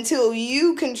that. And until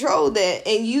you control that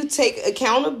and you take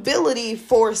accountability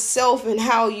for self and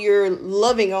how you're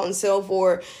loving on self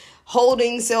or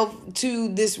holding self to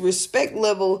this respect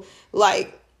level,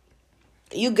 like,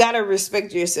 you gotta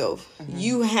respect yourself.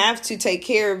 You have to take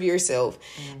care of yourself.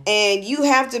 And you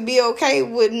have to be okay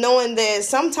with knowing that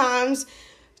sometimes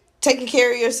taking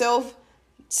care of yourself,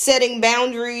 setting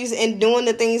boundaries, and doing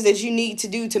the things that you need to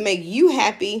do to make you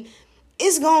happy,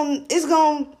 I'm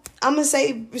gonna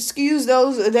say, excuse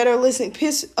those that are listening,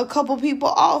 piss a couple people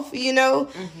off, you know?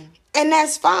 And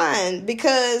that's fine,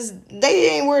 because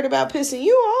they ain't worried about pissing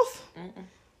you off.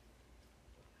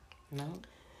 No.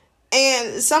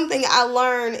 And something I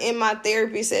learned in my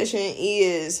therapy session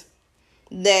is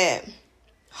that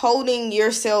holding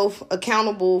yourself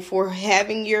accountable for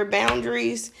having your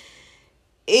boundaries,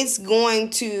 it's going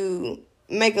to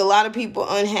make a lot of people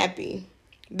unhappy,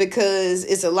 because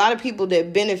it's a lot of people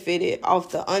that benefited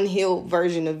off the unhealed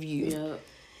version of you. Yep.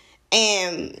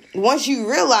 And once you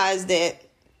realize that,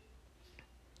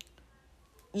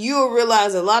 you'll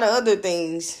realize a lot of other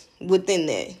things within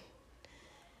that.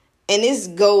 And this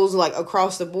goes like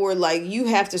across the board. Like, you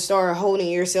have to start holding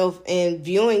yourself and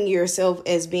viewing yourself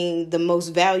as being the most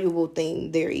valuable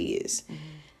thing there is.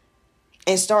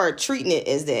 And start treating it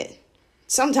as that.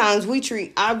 Sometimes we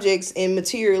treat objects and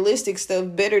materialistic stuff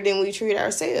better than we treat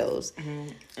ourselves.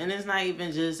 And it's not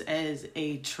even just as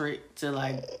a trick to,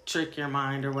 like, trick your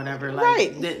mind or whatever. Like,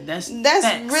 right. That's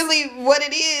really what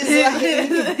it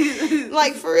is.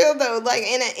 Like, for real though. Like,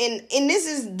 and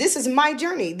this is my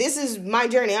journey. This is my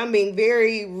journey. I'm being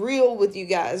very real with you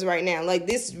guys right now. Like,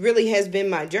 this really has been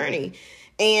my journey.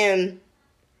 And,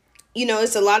 you know,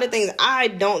 it's a lot of things I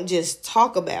don't just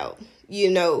talk about,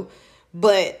 you know,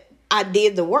 but I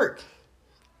did the work,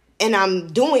 and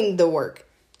I'm doing the work,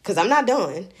 because I'm not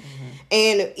done.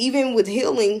 And even with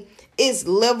healing, it's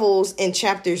levels and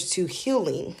chapters to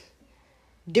healing,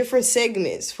 different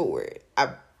segments for it.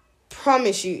 I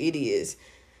promise you it is,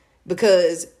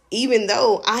 because even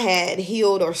though I had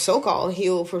healed or so-called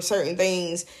healed for certain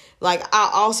things, like,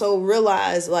 I also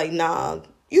realized, like, nah,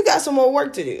 you got some more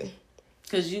work to do.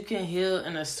 Because you can heal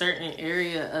in a certain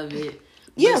area of it,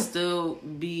 but still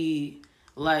be...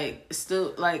 Like,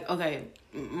 still, like, okay,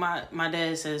 my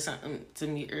dad said something to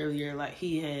me earlier, like,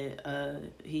 he had,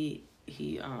 had,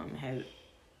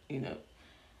 you know,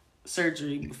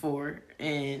 surgery before,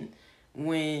 and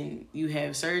when you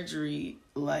have surgery,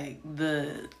 like,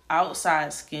 the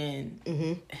outside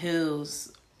skin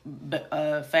heals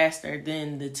faster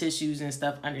than the tissues and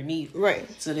stuff underneath. Right.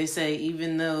 So they say,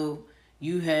 even though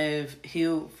you have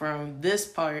healed from this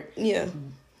part,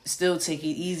 still take it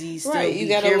easy. Still right, you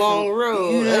be got careful. A long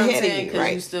road. You know what I'm saying? Because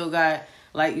right. you still got,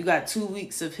 like, you got 2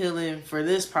 weeks of healing for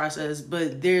this process,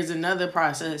 but there's another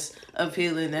process of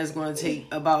healing that's going to take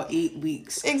about 8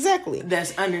 weeks. Exactly.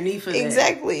 That's underneath of that.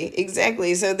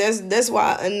 Exactly. So that's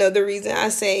why another reason I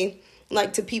say,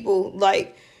 like, to people,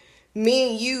 like, me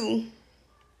and you,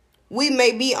 we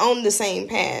may be on the same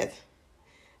path,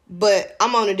 but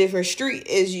I'm on a different street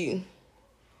as you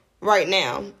right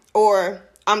now, or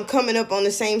I'm coming up on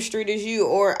the same street as you,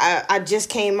 or I just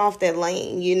came off that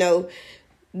lane, you know,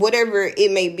 whatever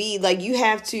it may be. Like, you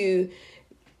have to,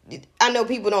 I know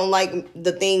people don't like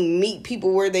the thing, meet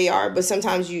people where they are, but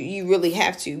sometimes you really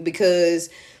have to,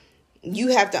 because you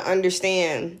have to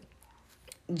understand,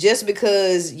 just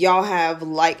because y'all have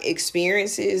like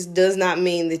experiences does not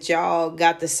mean that y'all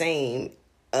got the same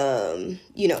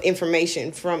you know,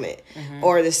 information from it,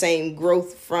 or the same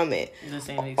growth from it,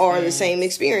 or the same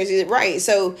experiences. Right.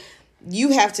 So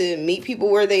you have to meet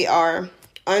people where they are,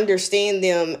 understand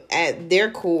them at their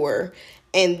core,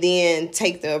 and then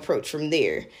take the approach from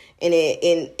there. And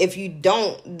if you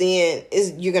don't, then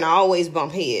you're going to always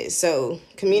bump heads. So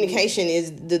communication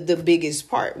is the biggest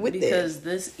part with this. Because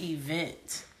this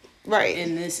event, right,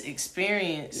 and this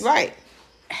experience, right,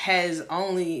 has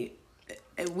only...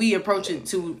 we approach it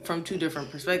from two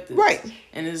different perspectives. Right.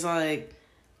 And it's like,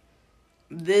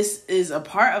 this is a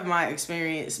part of my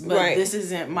experience, but this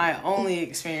isn't my only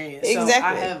experience. Exactly. So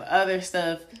I have other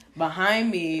stuff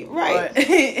behind me. Right.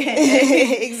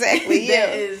 Exactly.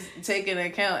 That is taken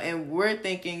account, and we're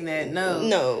thinking that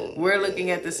no, we're looking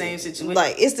at the same situation.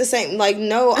 Like, it's the same. Like,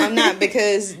 no, I'm not,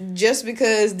 because just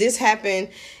because this happened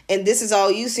and this is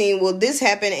all you seen, well, this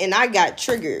happened and I got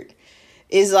triggered.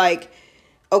 It's like,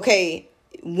 okay,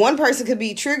 one person could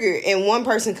be triggered and one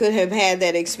person could have had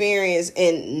that experience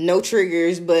and no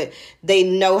triggers, but they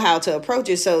know how to approach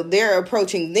it. So they're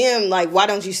approaching them like, why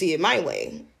don't you see it my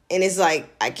way? And it's like,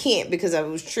 I can't, because I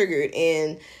was triggered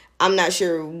and I'm not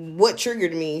sure what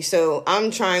triggered me. So I'm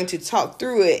trying to talk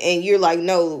through it. And you're like,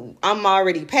 no, I'm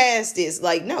already past this.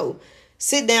 Like, no,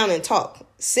 sit down and talk.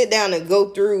 Sit down and go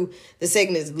through the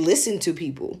segments. Listen to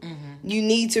people. Mm-hmm. You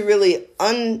need to really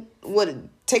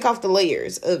take off the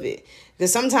layers of it.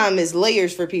 Because sometimes it's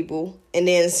layers for people. And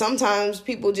then sometimes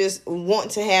people just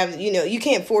want to have, you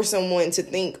can't force someone to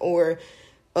think or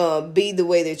be the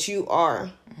way that you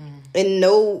are. Mm-hmm. And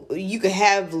no, you could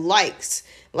have likes.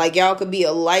 Like, y'all could be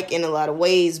alike in a lot of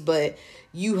ways, but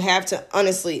you have to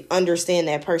honestly understand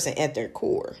that person at their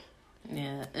core.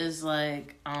 Yeah, it's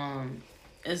like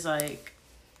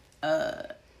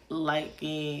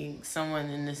liking someone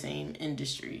in the same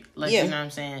industry. Like, you know what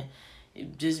I'm saying?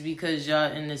 Just because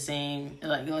y'all in the same,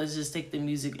 like, let's just take the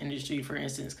music industry, for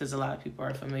instance, because a lot of people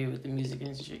are familiar with the music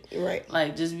industry. Right.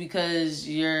 Like, just because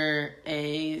you're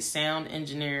a sound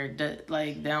engineer, that,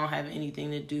 like, they don't have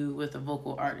anything to do with a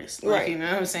vocal artist. Like, you know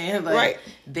what I'm saying? Like,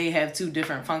 they have two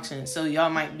different functions. So y'all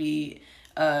might be,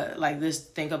 like, this,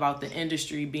 think about the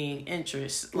industry being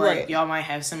interests. Like, y'all might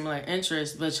have similar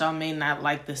interests, but y'all may not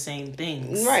like the same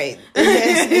things. Right.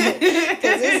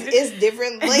 Because it's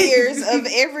different layers of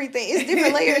everything. It's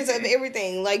different layers of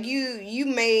everything. Like, you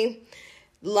may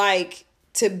like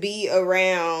to be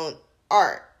around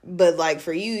art, but, like,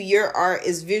 for you, your art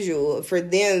is visual. For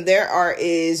them, their art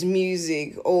is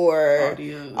music or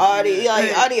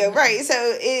audio, right? So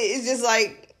it's just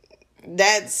like,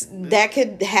 that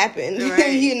could happen,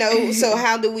 right. So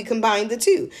how do we combine the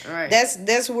two? Right.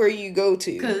 That's where you go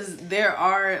to, because there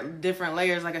are different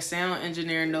layers. Like, a sound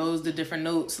engineer knows the different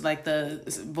notes, like the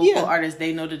vocal artists,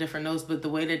 they know the different notes, but the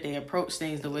way that they approach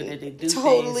things, the way that they do things are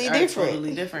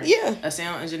totally different. A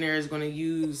sound engineer is going to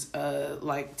use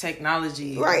like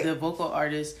technology. Right. The vocal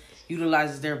artist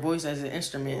utilizes their voice as an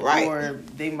instrument, or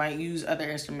they might use other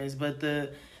instruments, but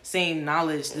the same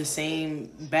knowledge, the same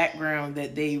background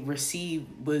that they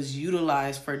received was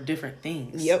utilized for different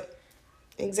things. Yep.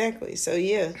 Exactly. So,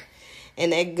 yeah.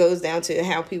 And that goes down to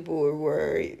how people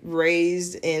were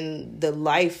raised and the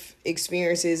life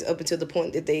experiences up until the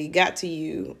point that they got to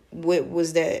you. What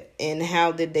was that? And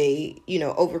how did they,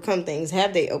 overcome things?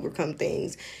 Have they overcome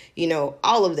things?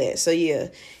 All of that. So, yeah,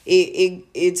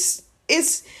 it's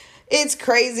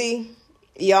crazy.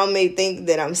 Y'all may think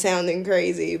that I'm sounding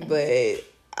crazy, but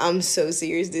I'm so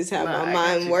serious. This is how my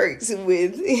mind works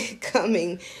with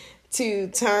coming to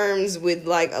terms with,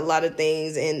 like, a lot of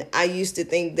things. And I used to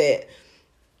think that,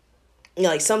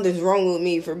 like, something's wrong with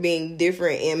me for being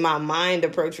different in my mind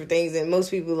approach for things. And most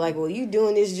people are like, well, you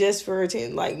doing this just for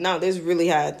attention. Like, no, this is really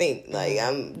how I think. Like,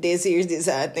 I'm dead serious. This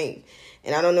is how I think.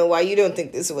 And I don't know why you don't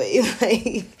think this way.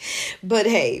 Like, but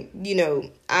hey,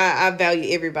 I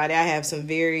value everybody. I have some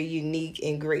very unique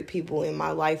and great people in my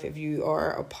life. If you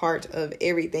are a part of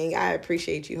everything, I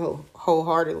appreciate you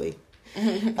wholeheartedly.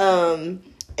 And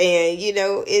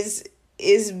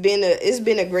it's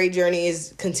been a great journey.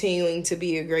 It's continuing to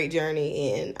be a great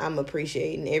journey, and I'm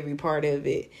appreciating every part of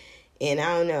it. And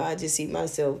I don't know, I just see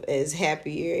myself as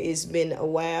happier. It's been a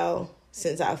while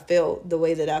since I felt the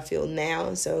way that I feel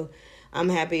now, so I'm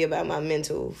happy about my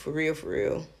mental, for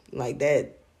real. Like,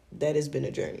 that has been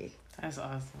a journey. That's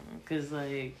awesome. Because,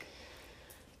 like,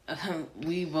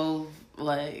 we both,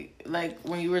 like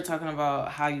when you were talking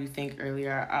about how you think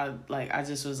earlier, I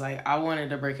just was like, I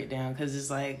wanted to break it down, because it's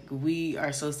like, we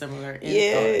are so similar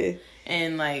in thought.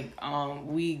 And, like,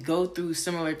 we go through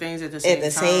similar things at the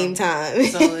same time.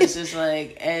 So it's just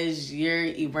like, as you're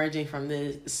emerging from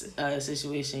this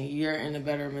situation, you're in a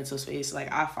better mental space.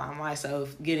 Like, I find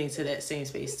myself getting to that same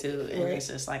space too, and it's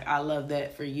just like, I love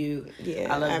that for you.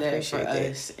 I love that for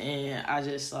us, and I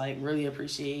just, like, really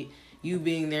appreciate you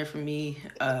being there for me,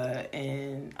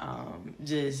 and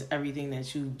just everything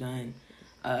that you've done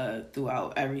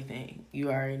throughout everything.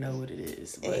 You already know what it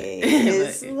is. But,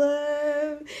 it's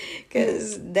love,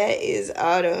 because that is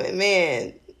Autumn. And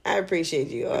man, I appreciate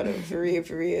you, Autumn, for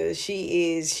real.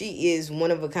 She is one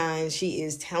of a kind. She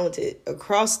is talented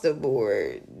across the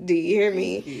board. Do you hear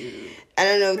me? I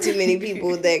don't know too many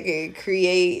people that could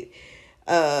create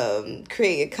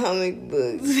a comic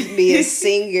book, be a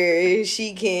singer.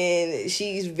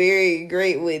 She's very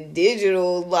great with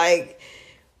digital, like,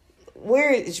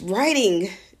 where it's writing.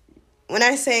 When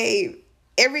I say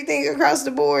everything across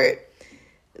the board,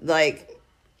 like,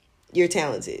 you're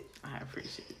talented. I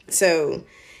appreciate it. So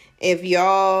if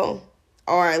y'all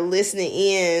are listening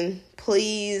in,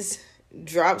 please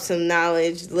drop some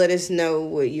knowledge. Let us know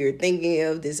what you're thinking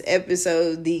of this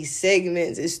episode, these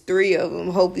segments. It's 3 of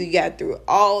them. Hope you got through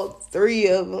all 3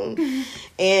 of them.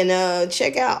 And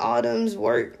check out Autumn's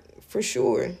work for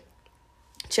sure.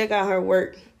 Check out her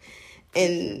work.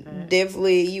 And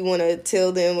definitely you want to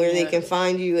tell them where they can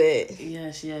find you at.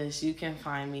 Yes. You can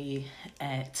find me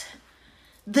at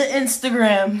the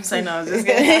Instagram. Say no, I'm just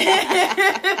kidding.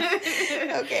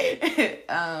 Okay.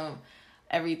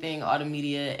 Everything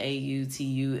Autumedia,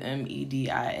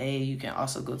 AUTUMEDIA. You can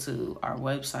also go to our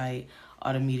website,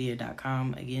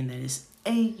 autumedia.com. Again, that is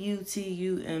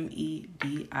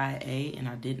AUTUMEDIA. And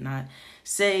I did not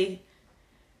say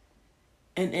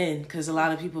an N, because a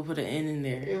lot of people put an N in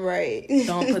there. Right.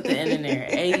 Don't put the N in there.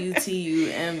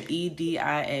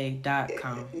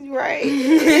 AUTUMEDIA.com. Right.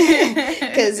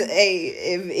 Because, hey,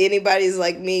 if anybody's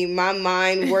like me, my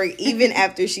mind worked. Even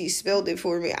after she spelled it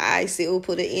for me, I still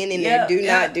put an N in there. Do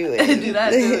not do it. Do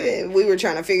not do it. We were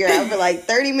trying to figure out for like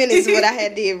 30 minutes what I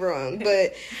had did wrong.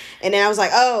 And then I was like,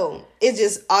 oh, it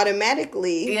just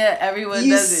automatically. Yeah, everyone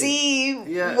you does it. see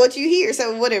what you hear.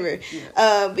 So whatever.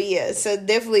 But yeah, so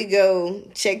definitely go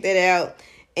check that out.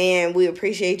 And we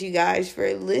appreciate you guys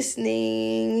for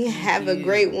listening. Have a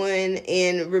great one.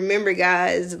 And remember,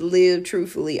 guys, live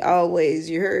truthfully always.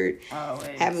 You heard?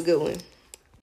 Always. Have a good one.